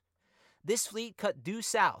Islands. This fleet cut due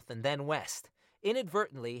south and then west,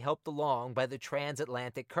 inadvertently helped along by the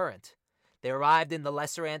transatlantic current. They arrived in the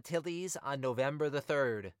Lesser Antilles on November the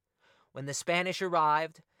 3rd. When the Spanish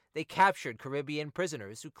arrived, they captured Caribbean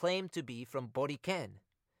prisoners who claimed to be from Borikén.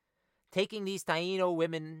 Taking these Taíno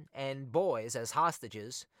women and boys as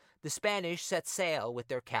hostages, the Spanish set sail with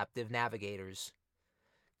their captive navigators.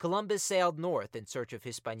 Columbus sailed north in search of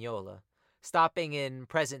Hispaniola, stopping in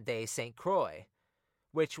present-day St. Croix,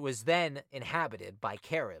 which was then inhabited by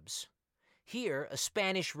Caribs. Here, a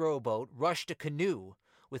Spanish rowboat rushed a canoe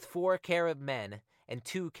with 4 Carib men and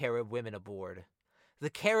 2 Carib women aboard. The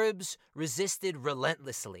Caribs resisted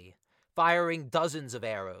relentlessly, firing dozens of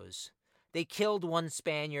arrows. They killed 1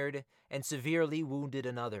 Spaniard and severely wounded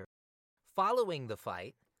another. Following the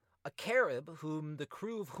fight, a Carib whom the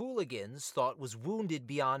crew of hooligans thought was wounded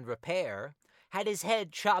beyond repair had his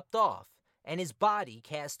head chopped off and his body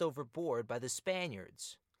cast overboard by the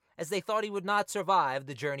Spaniards, as they thought he would not survive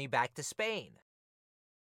the journey back to Spain.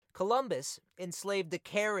 Columbus enslaved a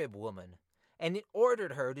Carib woman and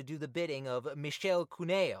ordered her to do the bidding of Michel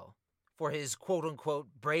Cuneo for his quote-unquote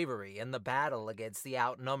bravery in the battle against the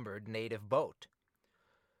outnumbered native boat.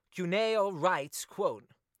 Cuneo writes, quote,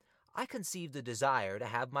 "I conceived a desire to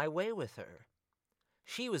have my way with her.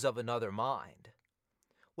 She was of another mind.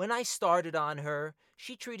 When I started on her,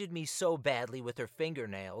 she treated me so badly with her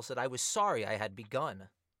fingernails that I was sorry I had begun.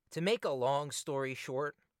 To make a long story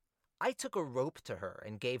short, I took a rope to her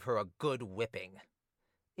and gave her a good whipping.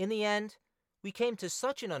 In the end, we came to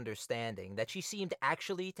such an understanding that she seemed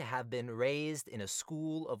actually to have been raised in a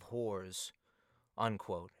school of whores."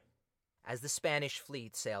 Unquote. As the Spanish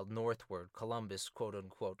fleet sailed northward, Columbus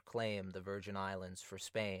quote-unquote claimed the Virgin Islands for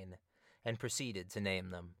Spain and proceeded to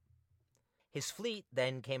name them. His fleet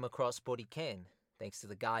then came across Borikén, thanks to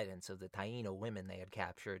the guidance of the Taino women they had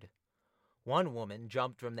captured. One woman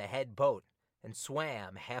jumped from the head boat and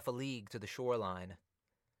swam half a league to the shoreline.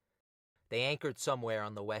 They anchored somewhere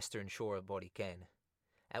on the western shore of Borikén,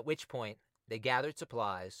 at which point they gathered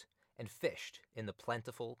supplies and fished in the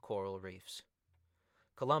plentiful coral reefs.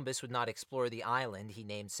 Columbus would not explore the island he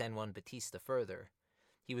named San Juan Bautista further.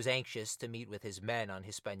 He was anxious to meet with his men on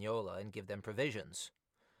Hispaniola and give them provisions.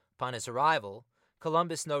 Upon his arrival,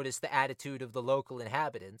 Columbus noticed the attitude of the local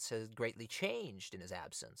inhabitants had greatly changed in his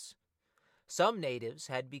absence. Some natives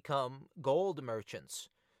had become gold merchants,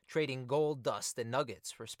 trading gold dust and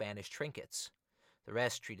nuggets for Spanish trinkets. The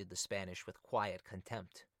rest treated the Spanish with quiet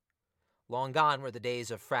contempt. Long gone were the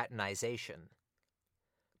days of fraternization.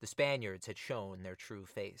 The Spaniards had shown their true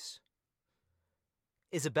face.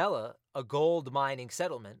 Isabella, a gold mining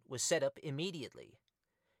settlement, was set up immediately.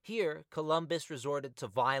 Here, Columbus resorted to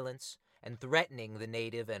violence and threatening the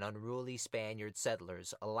native and unruly Spaniard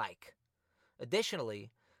settlers alike.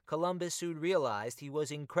 Additionally, Columbus soon realized he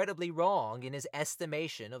was incredibly wrong in his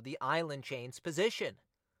estimation of the island chain's position.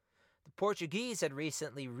 The Portuguese had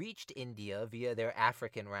recently reached India via their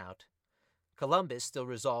African route. Columbus still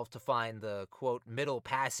resolved to find the, quote, middle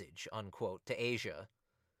passage, unquote, to Asia,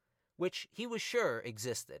 which he was sure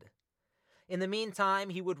existed. In the meantime,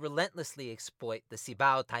 he would relentlessly exploit the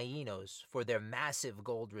Cibao Tainos for their massive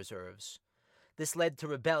gold reserves. This led to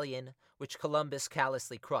rebellion, which Columbus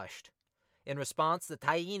callously crushed. In response, the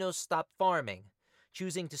Tainos stopped farming,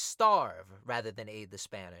 choosing to starve rather than aid the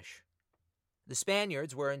Spanish. The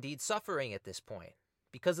Spaniards were indeed suffering at this point.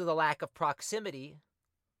 Because of the lack of proximity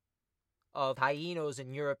of Tainos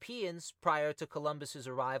and Europeans prior to Columbus's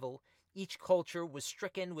arrival, each culture was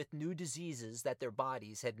stricken with new diseases that their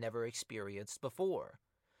bodies had never experienced before.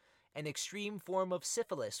 An extreme form of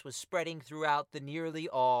syphilis was spreading throughout the nearly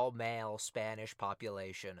all-male Spanish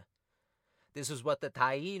population. This is what the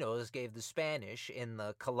Tainos gave the Spanish in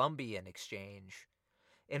the Colombian exchange.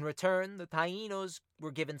 In return, the Tainos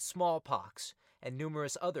were given smallpox and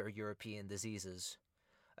numerous other European diseases.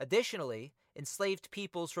 Additionally, enslaved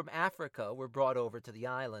peoples from Africa were brought over to the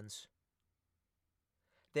islands.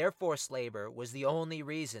 Their forced labor was the only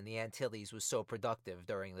reason the Antilles was so productive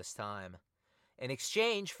during this time. In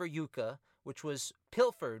exchange for yucca, which was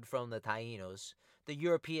pilfered from the Tainos, the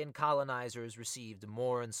European colonizers received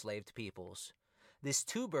more enslaved peoples. This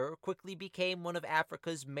tuber quickly became one of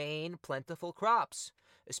Africa's main plentiful crops,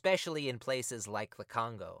 especially in places like the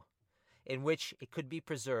Congo, in which it could be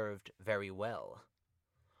preserved very well.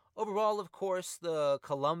 Overall, of course, the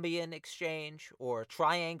Columbian exchange, or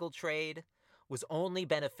triangle trade, was only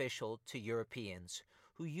beneficial to Europeans,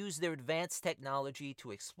 who used their advanced technology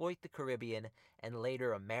to exploit the Caribbean and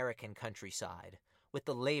later American countryside with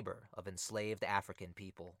the labor of enslaved African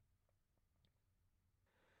people.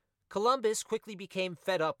 Columbus quickly became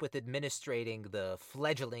fed up with administrating the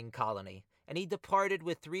fledgling colony, and he departed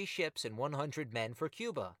with 3 ships and 100 men for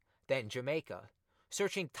Cuba, then Jamaica,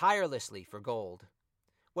 searching tirelessly for gold.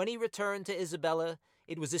 When he returned to Isabella,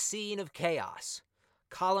 it was a scene of chaos.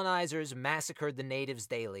 Colonizers massacred the natives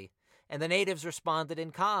daily, and the natives responded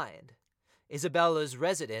in kind. Isabella's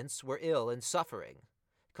residents were ill and suffering.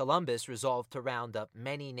 Columbus resolved to round up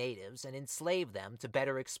many natives and enslave them to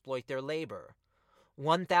better exploit their labor.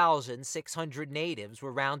 1,600 natives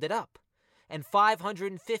were rounded up, and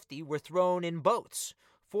 550 were thrown in boats,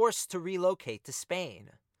 forced to relocate to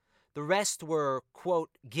Spain. The rest were,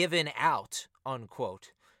 quote, given out,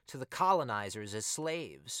 unquote, to the colonizers as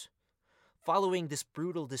slaves. Following this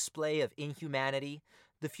brutal display of inhumanity,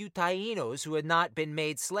 the few Tainos who had not been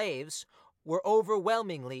made slaves were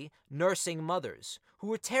overwhelmingly nursing mothers who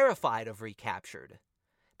were terrified of recapture.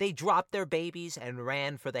 They dropped their babies and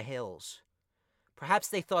ran for the hills. Perhaps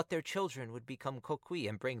they thought their children would become coquille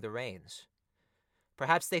and bring the rains.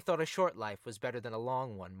 Perhaps they thought a short life was better than a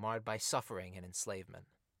long one marred by suffering and enslavement.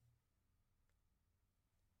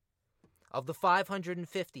 Of the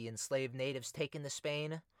 550 enslaved natives taken to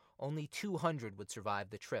Spain, only 200 would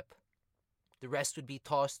survive the trip. The rest would be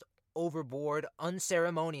tossed overboard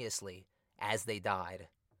unceremoniously as they died.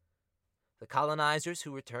 The colonizers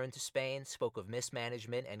who returned to Spain spoke of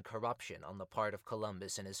mismanagement and corruption on the part of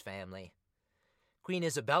Columbus and his family. Queen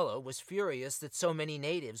Isabella was furious that so many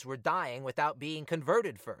natives were dying without being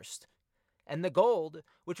converted first, and the gold,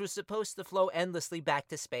 which was supposed to flow endlessly back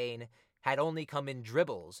to Spain, had only come in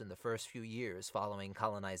dribbles in the first few years following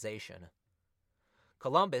colonization.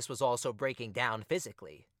 Columbus was also breaking down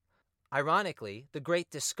physically. Ironically, the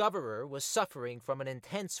great discoverer was suffering from an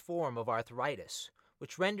intense form of arthritis,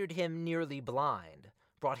 which rendered him nearly blind,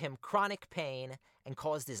 brought him chronic pain, and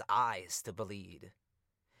caused his eyes to bleed.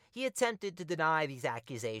 He attempted to deny these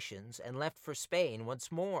accusations and left for Spain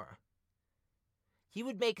once more. He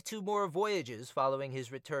would make 2 more voyages following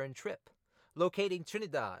his return trip, locating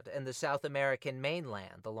Trinidad and the South American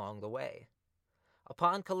mainland along the way.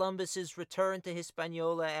 Upon Columbus's return to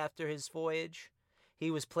Hispaniola after his voyage,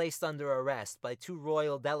 he was placed under arrest by 2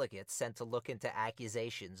 royal delegates sent to look into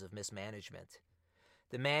accusations of mismanagement.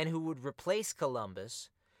 The man who would replace Columbus,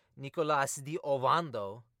 Nicolás de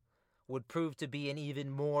Ovando, would prove to be an even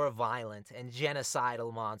more violent and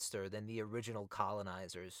genocidal monster than the original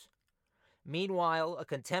colonizers. Meanwhile, a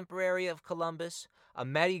contemporary of Columbus,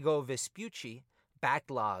 Amerigo Vespucci,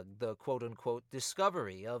 backlogged the quote-unquote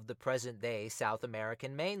discovery of the present-day South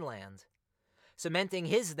American mainland, cementing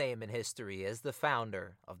his name in history as the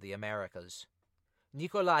founder of the Americas.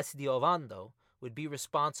 Nicolás de Ovando would be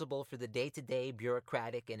responsible for the day-to-day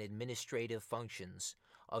bureaucratic and administrative functions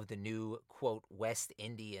of the new, quote, West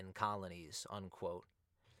Indian colonies, unquote.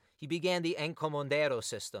 He began the encomendero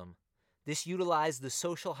system. This utilized the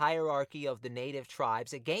social hierarchy of the native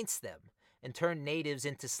tribes against them and turned natives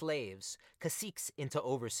into slaves, caciques into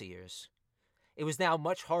overseers. It was now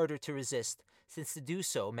much harder to resist, since to do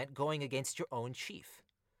so meant going against your own chief.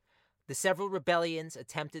 The several rebellions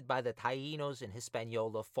attempted by the Taínos in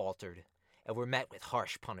Hispaniola faltered and were met with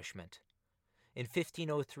harsh punishment. In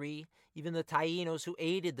 1503, even the Taínos who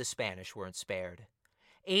aided the Spanish weren't spared.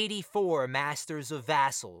 84 masters of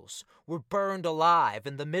vassals were burned alive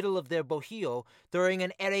in the middle of their bohío during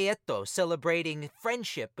an arreto celebrating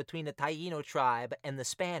friendship between the Taíno tribe and the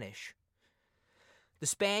Spanish. The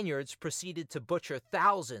Spaniards proceeded to butcher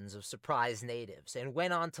thousands of surprised natives and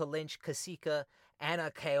went on to lynch Cacica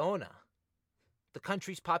Anacaona. The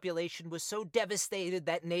country's population was so devastated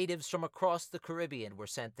that natives from across the Caribbean were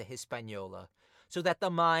sent to Hispaniola, so that the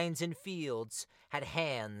mines and fields had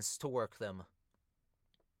hands to work them.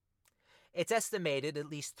 It's estimated at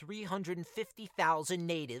least 350,000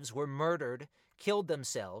 natives were murdered, killed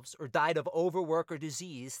themselves, or died of overwork or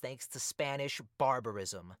disease thanks to Spanish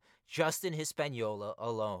barbarism, just in Hispaniola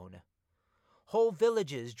alone. Whole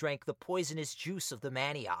villages drank the poisonous juice of the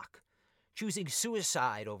manioc, choosing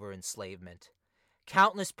suicide over enslavement.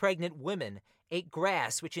 Countless pregnant women ate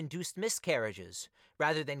grass which induced miscarriages,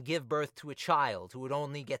 rather than give birth to a child who would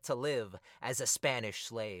only get to live as a Spanish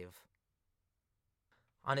slave.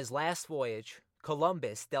 On his last voyage,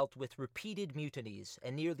 Columbus dealt with repeated mutinies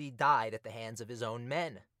and nearly died at the hands of his own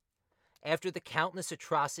men. After the countless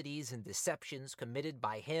atrocities and deceptions committed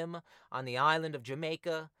by him on the island of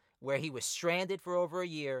Jamaica, where he was stranded for over a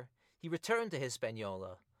year, he returned to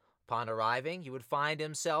Hispaniola. Upon arriving, he would find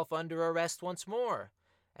himself under arrest once more,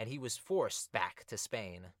 and he was forced back to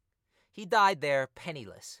Spain. He died there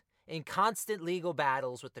penniless, in constant legal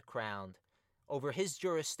battles with the crown over his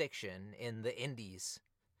jurisdiction in the Indies.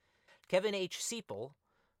 Kevin H. Seipel,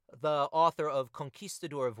 the author of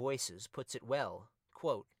Conquistador Voices, puts it well,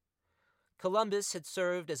 quote, Columbus had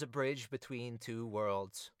served as a bridge between 2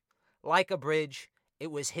 worlds. Like a bridge,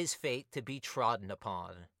 it was his fate to be trodden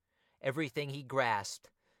upon. Everything he grasped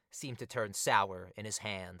seemed to turn sour in his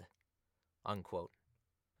hand, unquote.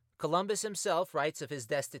 Columbus himself writes of his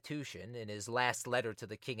destitution in his last letter to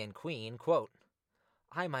the king and queen, quote,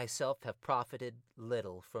 I myself have profited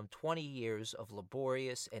little from 20 years of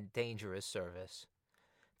laborious and dangerous service.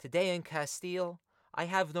 Today in Castile, I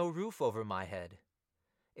have no roof over my head.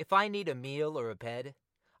 If I need a meal or a bed,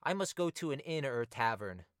 I must go to an inn or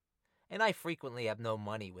tavern, and I frequently have no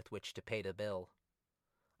money with which to pay the bill.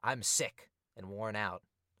 I'm sick and worn out.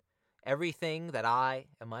 Everything that I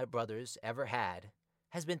and my brothers ever had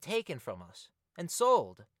has been taken from us and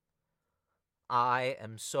sold. I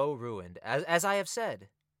am so ruined, as I have said.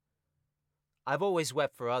 I've always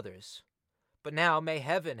wept for others, but now may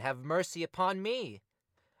heaven have mercy upon me,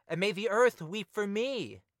 and may the earth weep for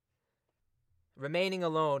me. Remaining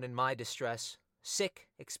alone in my distress, sick,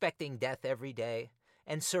 expecting death every day,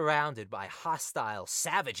 and surrounded by hostile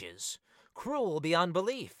savages, cruel beyond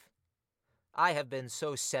belief. I have been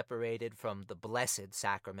so separated from the blessed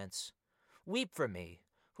sacraments. Weep for me,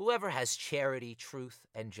 whoever has charity, truth,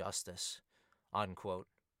 and justice." Unquote.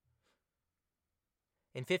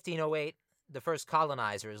 In 1508, the first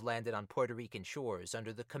colonizers landed on Puerto Rican shores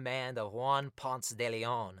under the command of Juan Ponce de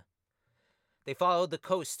Leon. They followed the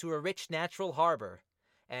coast to a rich natural harbor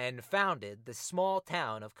and founded the small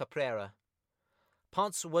town of Caprera.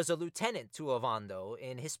 Ponce was a lieutenant to Ovando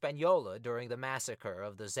in Hispaniola during the massacre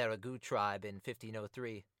of the Zaragoza tribe in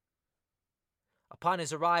 1503. Upon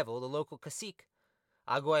his arrival, the local cacique,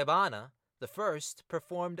 Aguaybana I,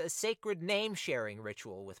 performed a sacred name-sharing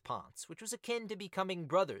ritual with Ponce, which was akin to becoming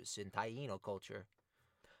brothers in Taíno culture.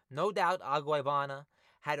 No doubt Aguaybana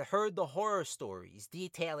had heard the horror stories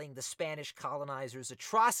detailing the Spanish colonizers'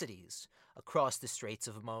 atrocities across the Straits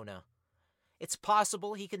of Mona. It's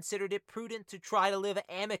possible he considered it prudent to try to live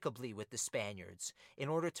amicably with the Spaniards in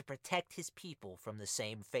order to protect his people from the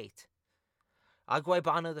same fate.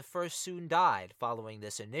 Aguaybana I soon died following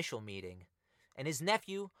this initial meeting, and his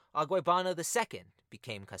nephew, Aguaybana II,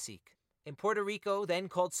 became cacique. In Puerto Rico, then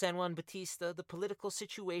called San Juan Bautista, the political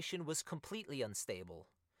situation was completely unstable.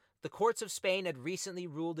 The courts of Spain had recently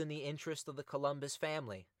ruled in the interest of the Columbus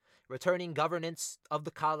family, returning governance of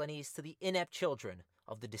the colonies to the inept children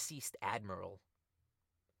of the deceased admiral.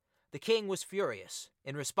 The king was furious.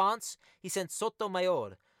 In response, he sent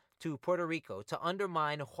Sotomayor to Puerto Rico to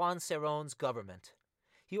undermine Juan Cerón's government.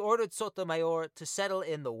 He ordered Sotomayor to settle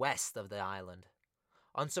in the west of the island.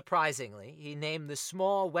 Unsurprisingly, he named the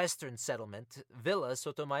small western settlement Villa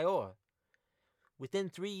Sotomayor. Within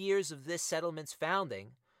 3 years of this settlement's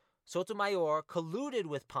founding, Sotomayor colluded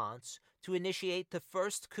with Ponce to initiate the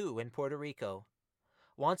first coup in Puerto Rico.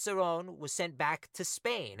 Juan Cerón was sent back to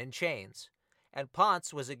Spain in chains, and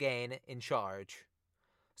Ponce was again in charge.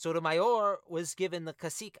 Sotomayor was given the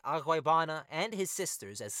cacique Aguaybana and his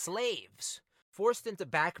sisters as slaves. Forced into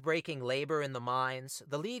back-breaking labor in the mines,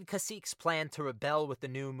 the lead caciques planned to rebel with the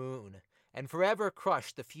new moon and forever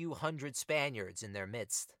crush the few hundred Spaniards in their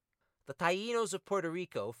midst. The Taínos of Puerto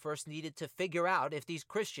Rico first needed to figure out if these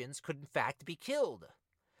Christians could in fact be killed.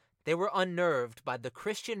 They were unnerved by the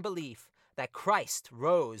Christian belief that Christ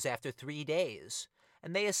rose after 3 days,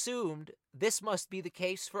 and they assumed this must be the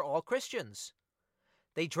case for all Christians.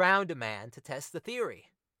 They drowned a man to test the theory.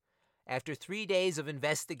 After 3 days of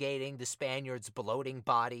investigating the Spaniard's bloating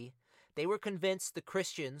body, they were convinced the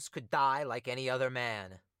Christians could die like any other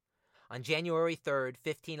man. On January 3rd,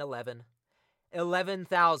 1511,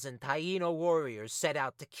 11,000 Taíno warriors set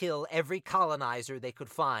out to kill every colonizer they could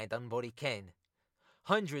find on Borikén.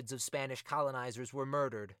 Hundreds of Spanish colonizers were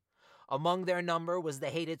murdered. Among their number was the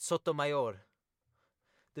hated Sotomayor.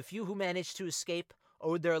 The few who managed to escape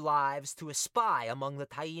owed their lives to a spy among the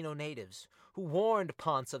Taíno natives, who warned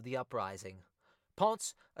Ponce of the uprising.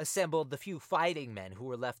 Ponce assembled the few fighting men who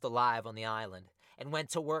were left alive on the island and went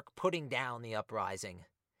to work putting down the uprising.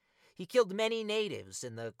 He killed many natives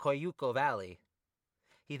in the Coyuco Valley.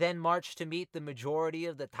 He then marched to meet the majority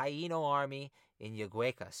of the Taíno army in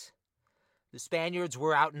Yeguecas. The Spaniards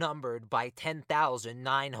were outnumbered by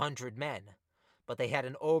 10,900 men, but they had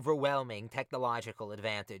an overwhelming technological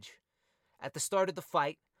advantage. At the start of the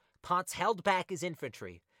fight, Ponce held back his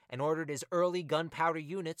infantry and ordered his early gunpowder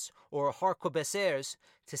units, or harquebusiers,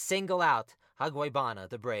 to single out Aguaybana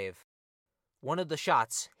the Brave. One of the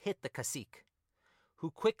shots hit the cacique,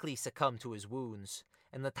 who quickly succumbed to his wounds,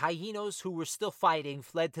 and the Taínos who were still fighting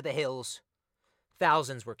fled to the hills.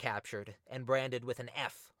 Thousands were captured and branded with an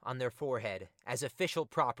F on their forehead as official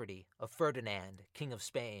property of Ferdinand, King of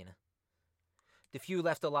Spain. The few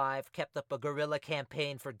left alive kept up a guerrilla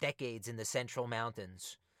campaign for decades in the central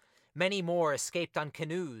mountains. Many more escaped on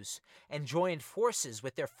canoes and joined forces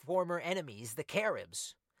with their former enemies, the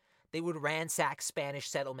Caribs. They would ransack Spanish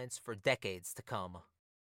settlements for decades to come.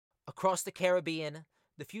 Across the Caribbean,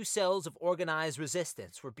 the few cells of organized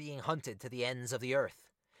resistance were being hunted to the ends of the earth.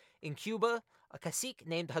 In Cuba, a cacique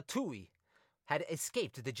named Hatui had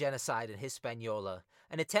escaped the genocide in Hispaniola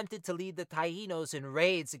and attempted to lead the Taínos in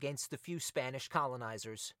raids against the few Spanish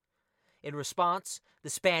colonizers. In response,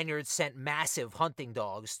 the Spaniards sent massive hunting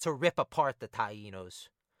dogs to rip apart the Taínos.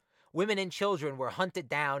 Women and children were hunted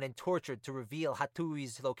down and tortured to reveal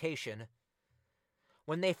Hatui's location.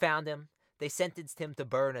 When they found him, they sentenced him to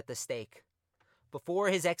burn at the stake. Before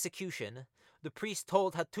his execution, the priest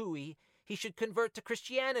told Hatui he should convert to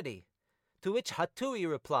Christianity, to which Hatui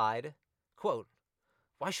replied, quote,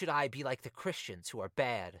 "Why should I be like the Christians who are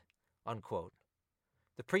bad?" Unquote.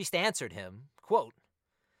 The priest answered him, quote,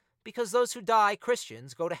 "Because those who die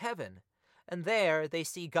Christians go to heaven, and there they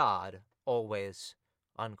see God always,"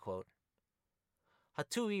 unquote.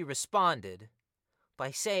 Hatui responded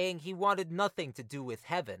by saying he wanted nothing to do with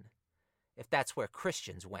heaven if that's where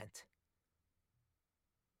Christians went.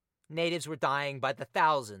 Natives were dying by the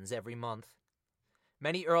thousands every month.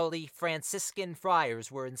 Many early Franciscan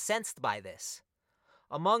friars were incensed by this.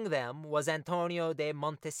 Among them was Antonio de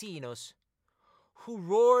Montesinos, who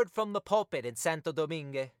roared from the pulpit in Santo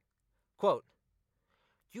Domingue, quote,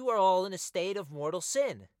 "You are all in a state of mortal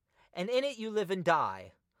sin, and in it you live and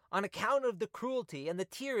die, on account of the cruelty and the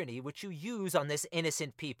tyranny which you use on this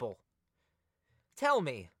innocent people. Tell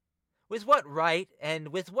me, with what right and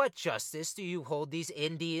with what justice do you hold these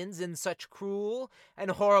Indians in such cruel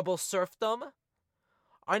and horrible serfdom?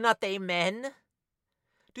 Are not they men?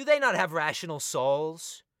 Do they not have rational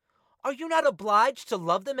souls? Are you not obliged to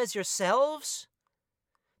love them as yourselves?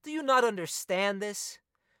 Do you not understand this?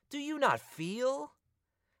 Do you not feel?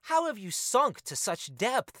 How have you sunk to such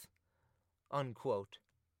depth?" Unquote.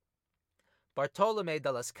 Bartolome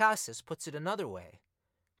de las Casas puts it another way,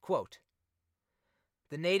 quote,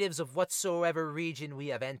 "The natives of whatsoever region we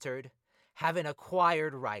have entered have an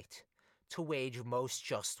acquired right to wage most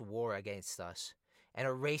just war against us and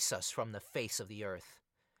erase us from the face of the earth,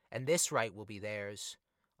 and this right will be theirs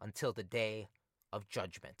until the day of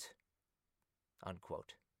judgment."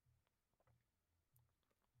 Unquote.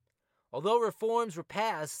 Although reforms were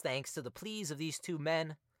passed thanks to the pleas of these two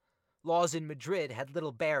men, laws in Madrid had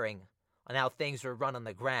little bearing on how things were run on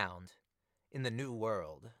the ground in the New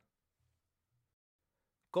World.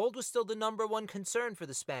 Gold was still the #1 concern for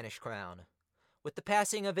the Spanish crown. With the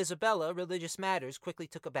passing of Isabella, religious matters quickly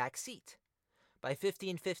took a back seat. By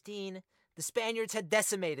 1515, the Spaniards had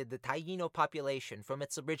decimated the Taino population from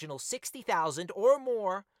its original 60,000 or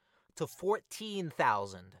more to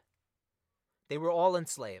 14,000. They were all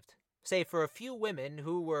enslaved, save for a few women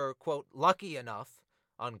who were, quote, "lucky enough,"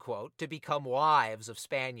 unquote, to become wives of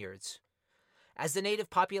Spaniards. As the native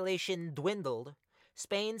population dwindled,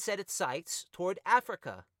 Spain set its sights toward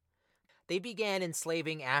Africa. They began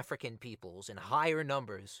enslaving African peoples in higher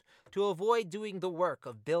numbers to avoid doing the work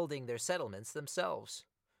of building their settlements themselves.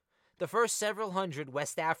 The first several hundred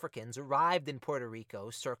West Africans arrived in Puerto Rico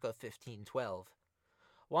circa 1512.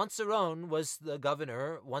 Juan Cerón was the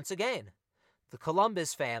governor once again. The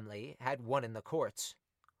Columbus family had won in the courts.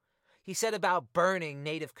 He set about burning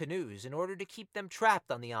native canoes in order to keep them trapped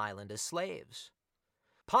on the island as slaves.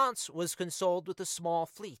 Ponce was consoled with a small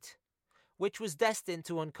fleet, which was destined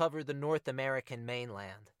to uncover the North American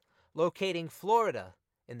mainland, locating Florida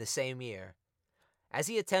in the same year. As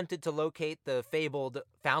he attempted to locate the fabled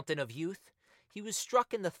Fountain of Youth, he was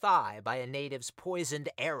struck in the thigh by a native's poisoned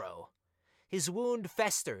arrow. His wound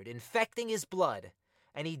festered, infecting his blood,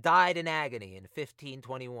 and he died in agony in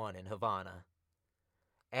 1521 in Havana.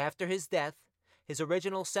 After his death, his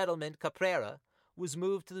original settlement, Caprera, was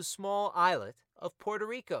moved to the small islet of Puerto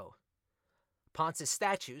Rico. Ponce's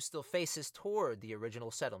statue still faces toward the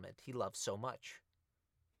original settlement he loved so much.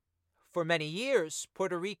 For many years,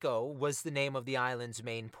 Puerto Rico was the name of the island's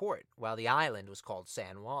main port, while the island was called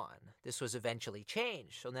San Juan. This was eventually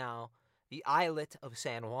changed, so now the islet of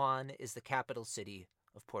San Juan is the capital city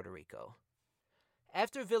of Puerto Rico.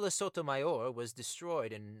 After Villa Sotomayor was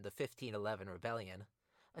destroyed in the 1511 rebellion,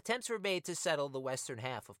 attempts were made to settle the western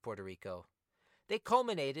half of Puerto Rico. They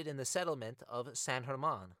culminated in the settlement of San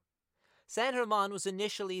Germán. San Germán was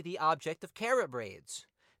initially the object of Carib raids.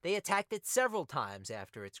 They attacked it several times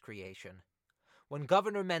after its creation. When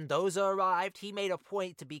Governor Mendoza arrived, he made a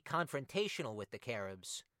point to be confrontational with the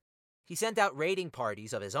Caribs. He sent out raiding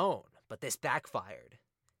parties of his own, but this backfired.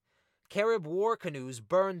 Carib war canoes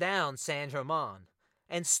burned down San Germán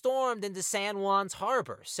and stormed into San Juan's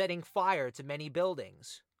harbor, setting fire to many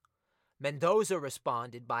buildings. Mendoza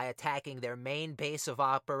responded by attacking their main base of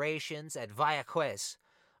operations at Vieques,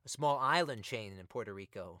 a small island chain in Puerto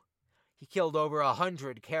Rico. He killed over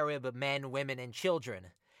 100 Carib men, women, and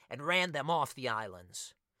children, and ran them off the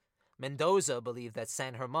islands. Mendoza believed that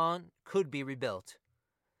San Germán could be rebuilt.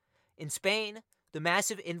 In Spain, the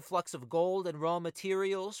massive influx of gold and raw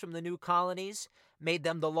materials from the new colonies made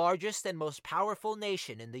them the largest and most powerful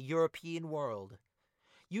nation in the European world.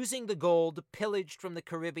 Using the gold pillaged from the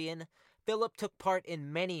Caribbean, Philip took part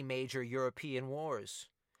in many major European wars.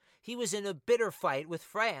 He was in a bitter fight with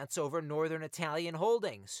France over northern Italian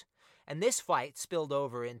holdings, and this fight spilled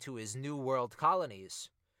over into his New World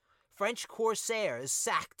colonies. French corsairs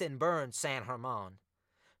sacked and burned San Germán.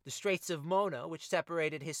 The Straits of Mona, which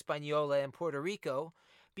separated Hispaniola and Puerto Rico,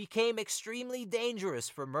 became extremely dangerous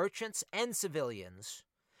for merchants and civilians.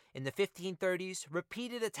 In the 1530s,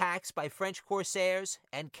 repeated attacks by French corsairs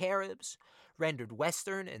and Caribs rendered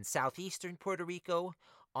western and southeastern Puerto Rico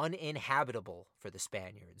uninhabitable for the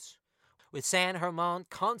Spaniards, with San Germán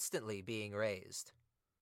constantly being razed.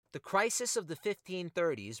 The crisis of the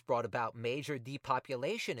 1530s brought about major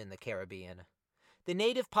depopulation in the Caribbean. The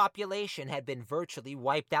native population had been virtually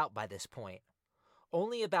wiped out by this point.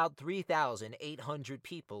 Only about 3,800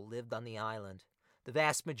 people lived on the island, the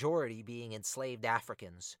vast majority being enslaved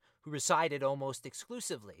Africans, who resided almost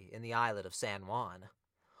exclusively in the islet of San Juan.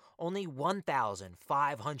 Only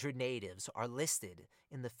 1,500 natives are listed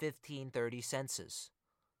in the 1530 census.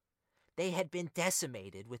 They had been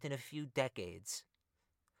decimated within a few decades.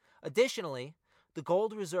 Additionally, the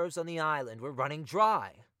gold reserves on the island were running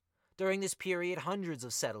dry. During this period, hundreds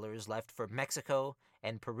of settlers left for Mexico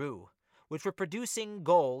and Peru, which were producing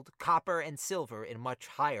gold, copper, and silver in much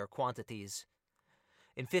higher quantities.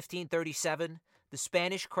 In 1537, the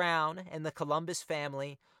Spanish crown and the Columbus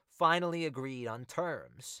family finally agreed on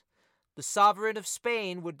terms. The sovereign of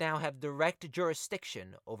Spain would now have direct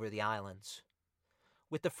jurisdiction over the islands.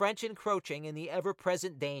 With the French encroaching and the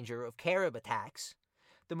ever-present danger of Carib attacks,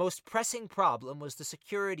 the most pressing problem was the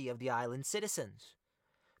security of the island's citizens.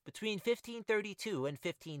 Between 1532 and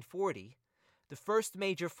 1540, the first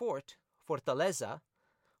major fort, Fortaleza,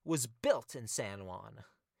 was built in San Juan.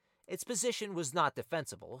 Its position was not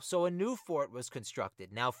defensible, so a new fort was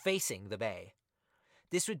constructed, now facing the bay.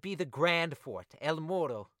 This would be the Grand Fort, El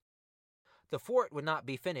Moro. The fort would not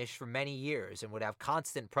be finished for many years and would have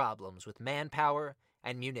constant problems with manpower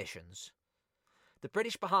and munitions. The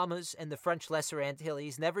British Bahamas and the French Lesser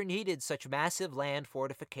Antilles never needed such massive land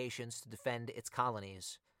fortifications to defend its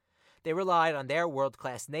colonies. They relied on their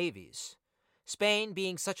world-class navies. Spain,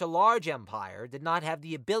 being such a large empire, did not have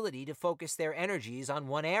the ability to focus their energies on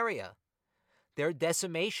one area. Their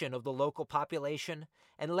decimation of the local population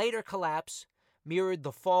and later collapse mirrored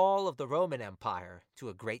the fall of the Roman Empire to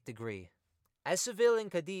a great degree. As Seville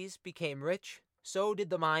and Cadiz became rich, so did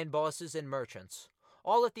the mine bosses and merchants,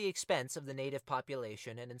 all at the expense of the native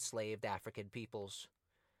population and enslaved African peoples.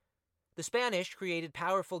 The Spanish created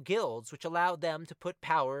powerful guilds which allowed them to put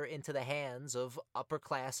power into the hands of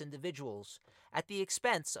upper-class individuals at the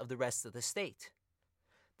expense of the rest of the state.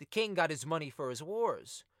 The king got his money for his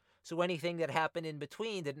wars, so anything that happened in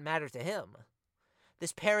between didn't matter to him.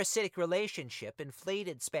 This parasitic relationship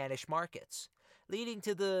inflated Spanish markets, leading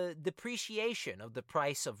to the depreciation of the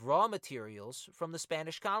price of raw materials from the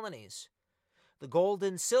Spanish colonies. The gold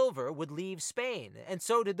and silver would leave Spain, and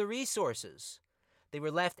so did the resources. They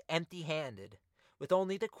were left empty-handed, with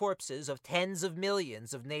only the corpses of tens of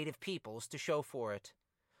millions of native peoples to show for it.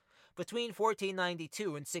 Between 1492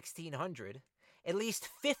 and 1600, at least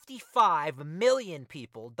 55 million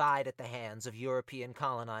people died at the hands of European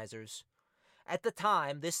colonizers. At the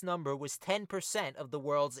time, this number was 10% of the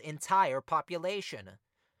world's entire population.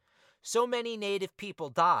 So many native people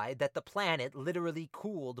died that the planet literally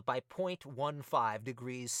cooled by 0.15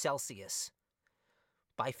 degrees Celsius.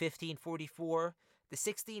 By 1544, the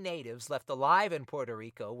 60 natives left alive in Puerto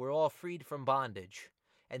Rico were all freed from bondage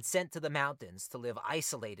and sent to the mountains to live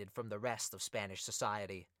isolated from the rest of Spanish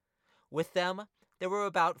society. With them, there were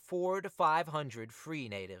about 400 to 500 free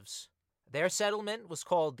natives. Their settlement was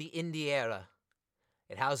called the Indiera.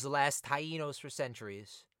 It housed the last Taínos for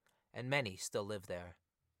centuries, and many still live there.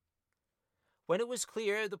 When it was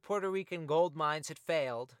clear the Puerto Rican gold mines had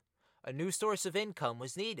failed, a new source of income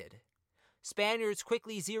was needed. Spaniards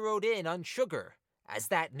quickly zeroed in on sugar as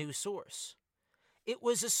that new source. It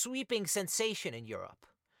was a sweeping sensation in Europe.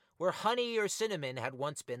 Where honey or cinnamon had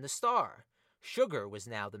once been the star, sugar was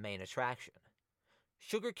now the main attraction.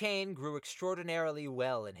 Sugarcane grew extraordinarily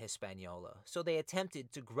well in Hispaniola, so they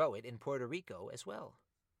attempted to grow it in Puerto Rico as well.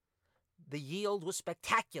 The yield was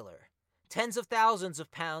spectacular. Tens of thousands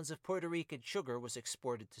of pounds of Puerto Rican sugar was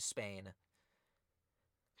exported to Spain.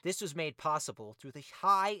 This was made possible through the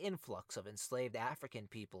high influx of enslaved African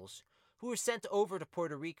peoples who were sent over to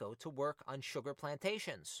Puerto Rico to work on sugar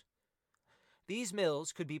plantations. These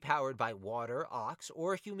mills could be powered by water, ox,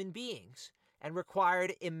 or human beings, and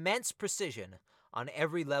required immense precision on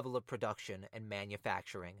every level of production and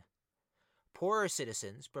manufacturing. Poorer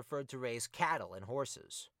citizens preferred to raise cattle and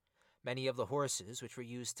horses. Many of the horses which were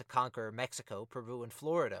used to conquer Mexico, Peru, and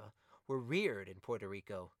Florida were reared in Puerto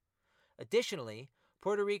Rico. Additionally,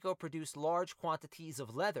 Puerto Rico produced large quantities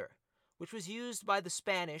of leather, which was used by the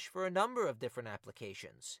Spanish for a number of different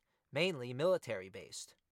applications, mainly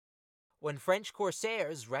military-based. When French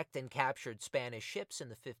corsairs wrecked and captured Spanish ships in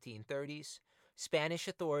the 1530s, Spanish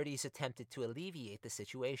authorities attempted to alleviate the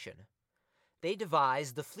situation. They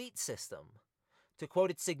devised the fleet system. To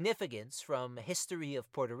quote its significance from History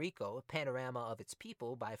of Puerto Rico, a Panorama of Its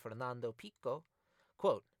People by Fernando Pico,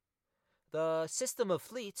 quote, "The system of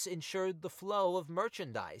fleets ensured the flow of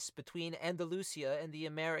merchandise between Andalusia and the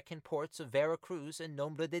American ports of Veracruz and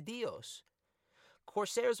Nombre de Dios.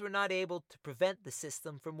 Corsairs were not able to prevent the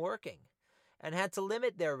system from working, and had to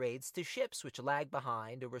limit their raids to ships which lagged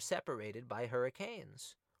behind or were separated by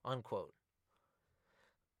hurricanes." Unquote.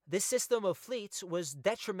 This system of fleets was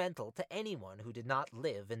detrimental to anyone who did not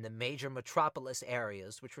live in the major metropolis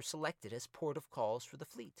areas which were selected as port of calls for the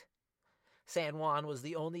fleet. San Juan was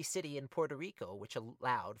the only city in Puerto Rico which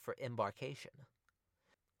allowed for embarkation.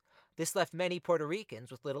 This left many Puerto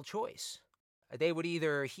Ricans with little choice. They would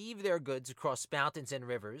either heave their goods across mountains and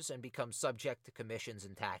rivers and become subject to commissions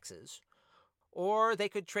and taxes, or they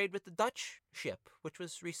could trade with the Dutch ship, which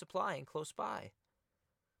was resupplying close by.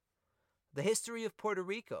 The history of Puerto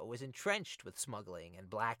Rico was entrenched with smuggling and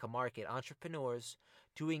black market entrepreneurs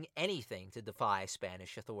doing anything to defy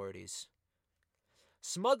Spanish authorities.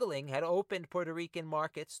 Smuggling had opened Puerto Rican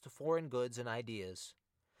markets to foreign goods and ideas,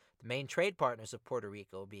 the main trade partners of Puerto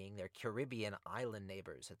Rico being their Caribbean island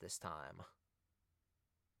neighbors at this time.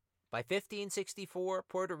 By 1564,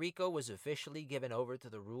 Puerto Rico was officially given over to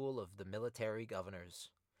the rule of the military governors.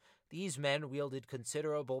 These men wielded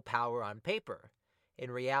considerable power on paper. In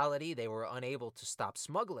reality, they were unable to stop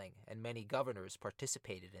smuggling, and many governors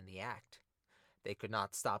participated in the act. They could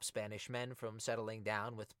not stop Spanish men from settling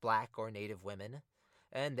down with black or native women,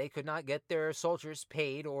 and they could not get their soldiers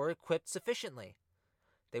paid or equipped sufficiently.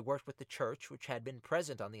 They worked with the church, which had been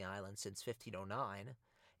present on the island since 1509,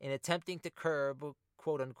 in attempting to curb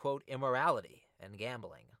quote-unquote immorality and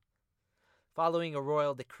gambling. Following a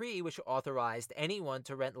royal decree which authorized anyone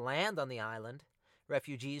to rent land on the island,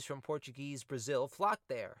 refugees from Portuguese Brazil flocked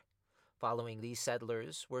there. Following these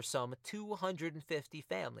settlers were some 250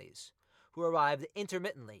 families who arrived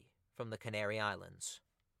intermittently from the Canary Islands.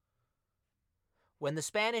 When the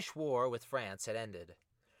Spanish War with France had ended,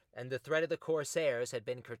 and the threat of the Corsairs had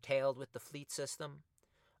been curtailed with the fleet system,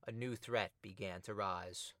 a new threat began to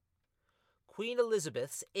rise. Queen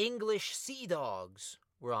Elizabeth's English sea dogs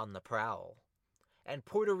were on the prowl, and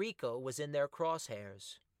Puerto Rico was in their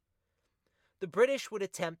crosshairs. The British would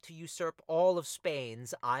attempt to usurp all of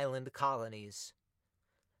Spain's island colonies.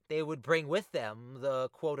 They would bring with them the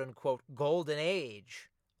quote-unquote golden age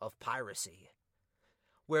of piracy,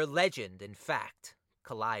 where legend and fact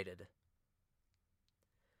collided.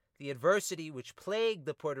 The adversity which plagued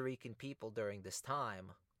the Puerto Rican people during this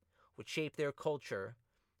time would shape their culture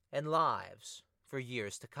and lives for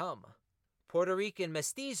years to come. Puerto Rican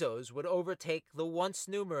mestizos would overtake the once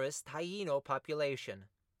numerous Taíno population.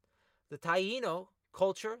 The Taíno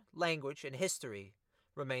culture, language, and history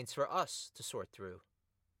remains for us to sort through.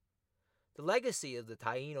 The legacy of the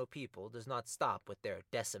Taíno people does not stop with their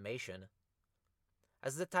decimation.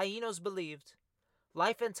 As the Taínos believed,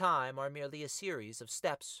 life and time are merely a series of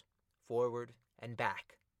steps, forward and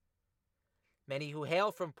back. Many who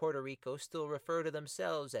hail from Puerto Rico still refer to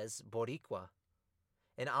themselves as Boricua,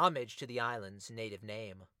 an homage to the island's native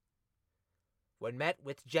name. When met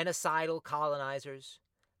with genocidal colonizers,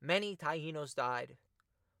 many Taínos died,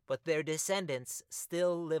 but their descendants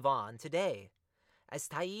still live on today, as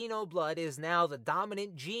Taíno blood is now the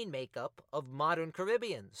dominant gene makeup of modern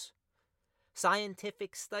Caribbeans.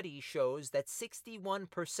 Scientific study shows that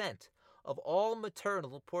 61% of all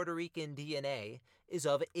maternal Puerto Rican DNA is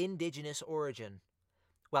of indigenous origin,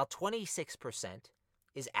 while 26%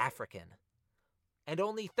 is African, and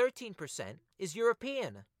only 13% is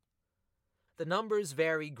European. The numbers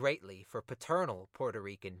vary greatly for paternal Puerto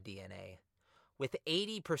Rican DNA, with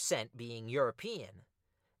 80% being European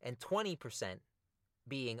and 20%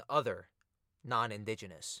 being other,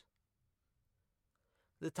 non-indigenous.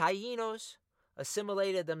 The Taínos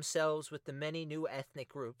assimilated themselves with the many new ethnic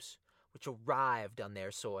groups which arrived on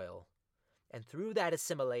their soil, and through that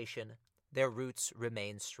assimilation, their roots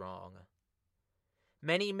remain strong.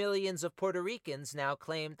 Many millions of Puerto Ricans now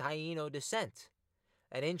claim Taíno descent.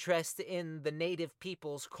 An interest in the native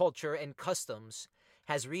people's culture and customs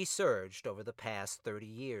has resurged over the past 30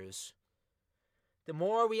 years. The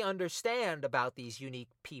more we understand about these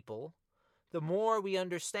unique people, the more we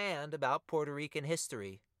understand about Puerto Rican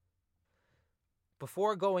history.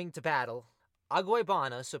 Before going to battle,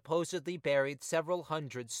 Aguaybana supposedly buried several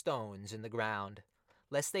hundred stones in the ground,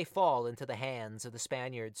 lest they fall into the hands of the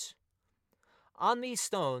Spaniards. On these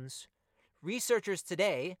stones, researchers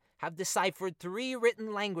today have deciphered 3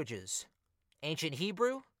 written languages: Ancient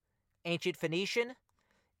Hebrew, Ancient Phoenician,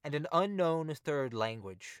 and an unknown 3rd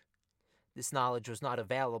language. This knowledge was not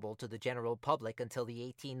available to the general public until the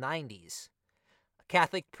 1890s.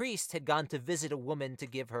 Catholic priest had gone to visit a woman to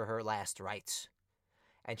give her her last rites,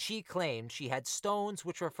 and she claimed she had stones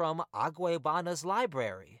which were from Aguebana's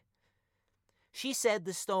library. She said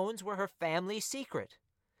the stones were her family secret,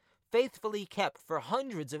 faithfully kept for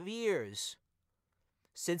hundreds of years.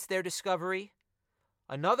 Since their discovery,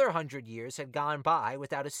 another 100 years had gone by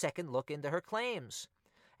without a second look into her claims,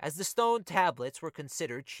 as the stone tablets were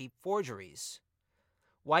considered cheap forgeries.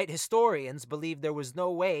 White historians believed there was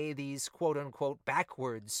no way these quote-unquote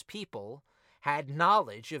backwards people had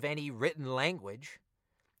knowledge of any written language.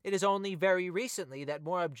 It is only very recently that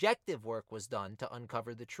more objective work was done to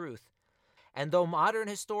uncover the truth. And though modern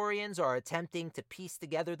historians are attempting to piece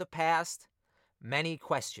together the past, many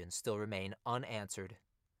questions still remain unanswered.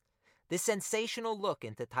 This sensational look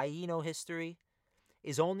into Taíno history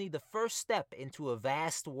is only the first step into a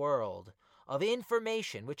vast world of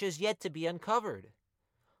information which is yet to be uncovered.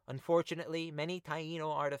 Unfortunately, many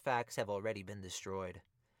Taíno artifacts have already been destroyed.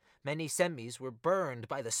 Many semis were burned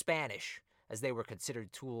by the Spanish, as they were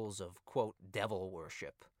considered tools of, quote, devil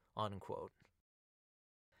worship, unquote.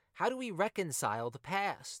 How do we reconcile the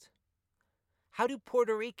past? How do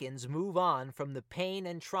Puerto Ricans move on from the pain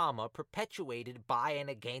and trauma perpetuated by and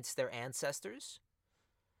against their ancestors?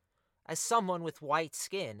 As someone with white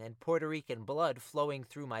skin and Puerto Rican blood flowing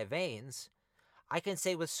through my veins, I can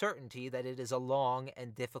say with certainty that it is a long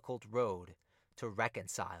and difficult road to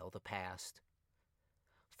reconcile the past.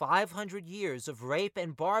 500 years of rape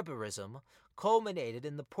and barbarism culminated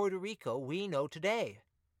in the Puerto Rico we know today.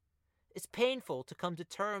 It's painful to come to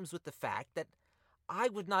terms with the fact that I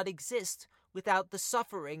would not exist without the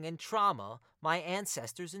suffering and trauma my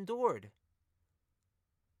ancestors endured.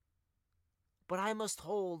 But I must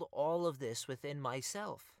hold all of this within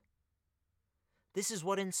myself. This is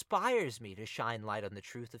what inspires me to shine light on the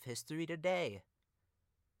truth of history today.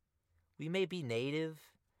 We may be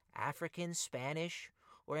Native, African, Spanish,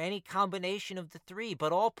 or any combination of the three,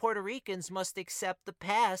 but all Puerto Ricans must accept the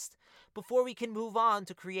past before we can move on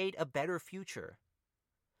to create a better future.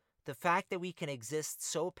 The fact that we can exist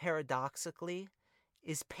so paradoxically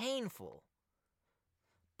is painful,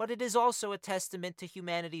 but it is also a testament to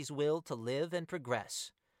humanity's will to live and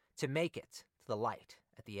progress, to make it to the light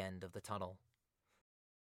at the end of the tunnel.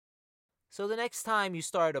 So the next time you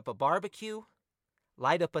start up a barbecue,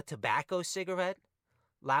 light up a tobacco cigarette,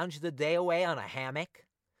 lounge the day away on a hammock,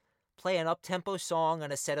 play an up-tempo song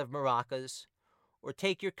on a set of maracas, or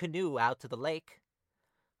take your canoe out to the lake,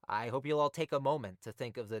 I hope you'll all take a moment to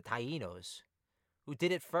think of the Taínos, who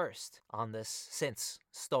did it first on this since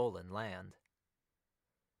stolen land.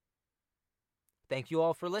 Thank you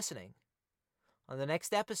all for listening. On the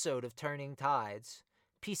next episode of Turning Tides,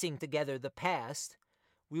 piecing together the past,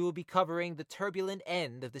 we will be covering the turbulent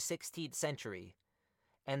end of the 16th century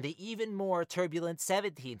and the even more turbulent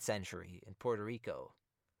 17th century in Puerto Rico.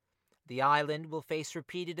 The island will face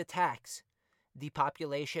repeated attacks,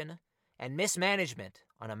 depopulation, and mismanagement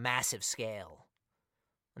on a massive scale.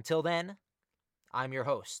 Until then, I'm your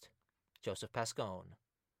host, Joseph Pascone,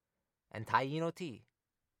 and Taíno tea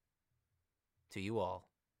to you all.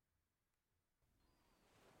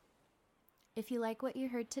 If you like what you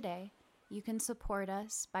heard today, you can support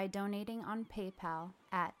us by donating on PayPal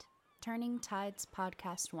at Turning Tides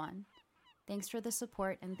Podcast 1. Thanks for the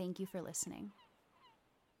support and thank you for listening.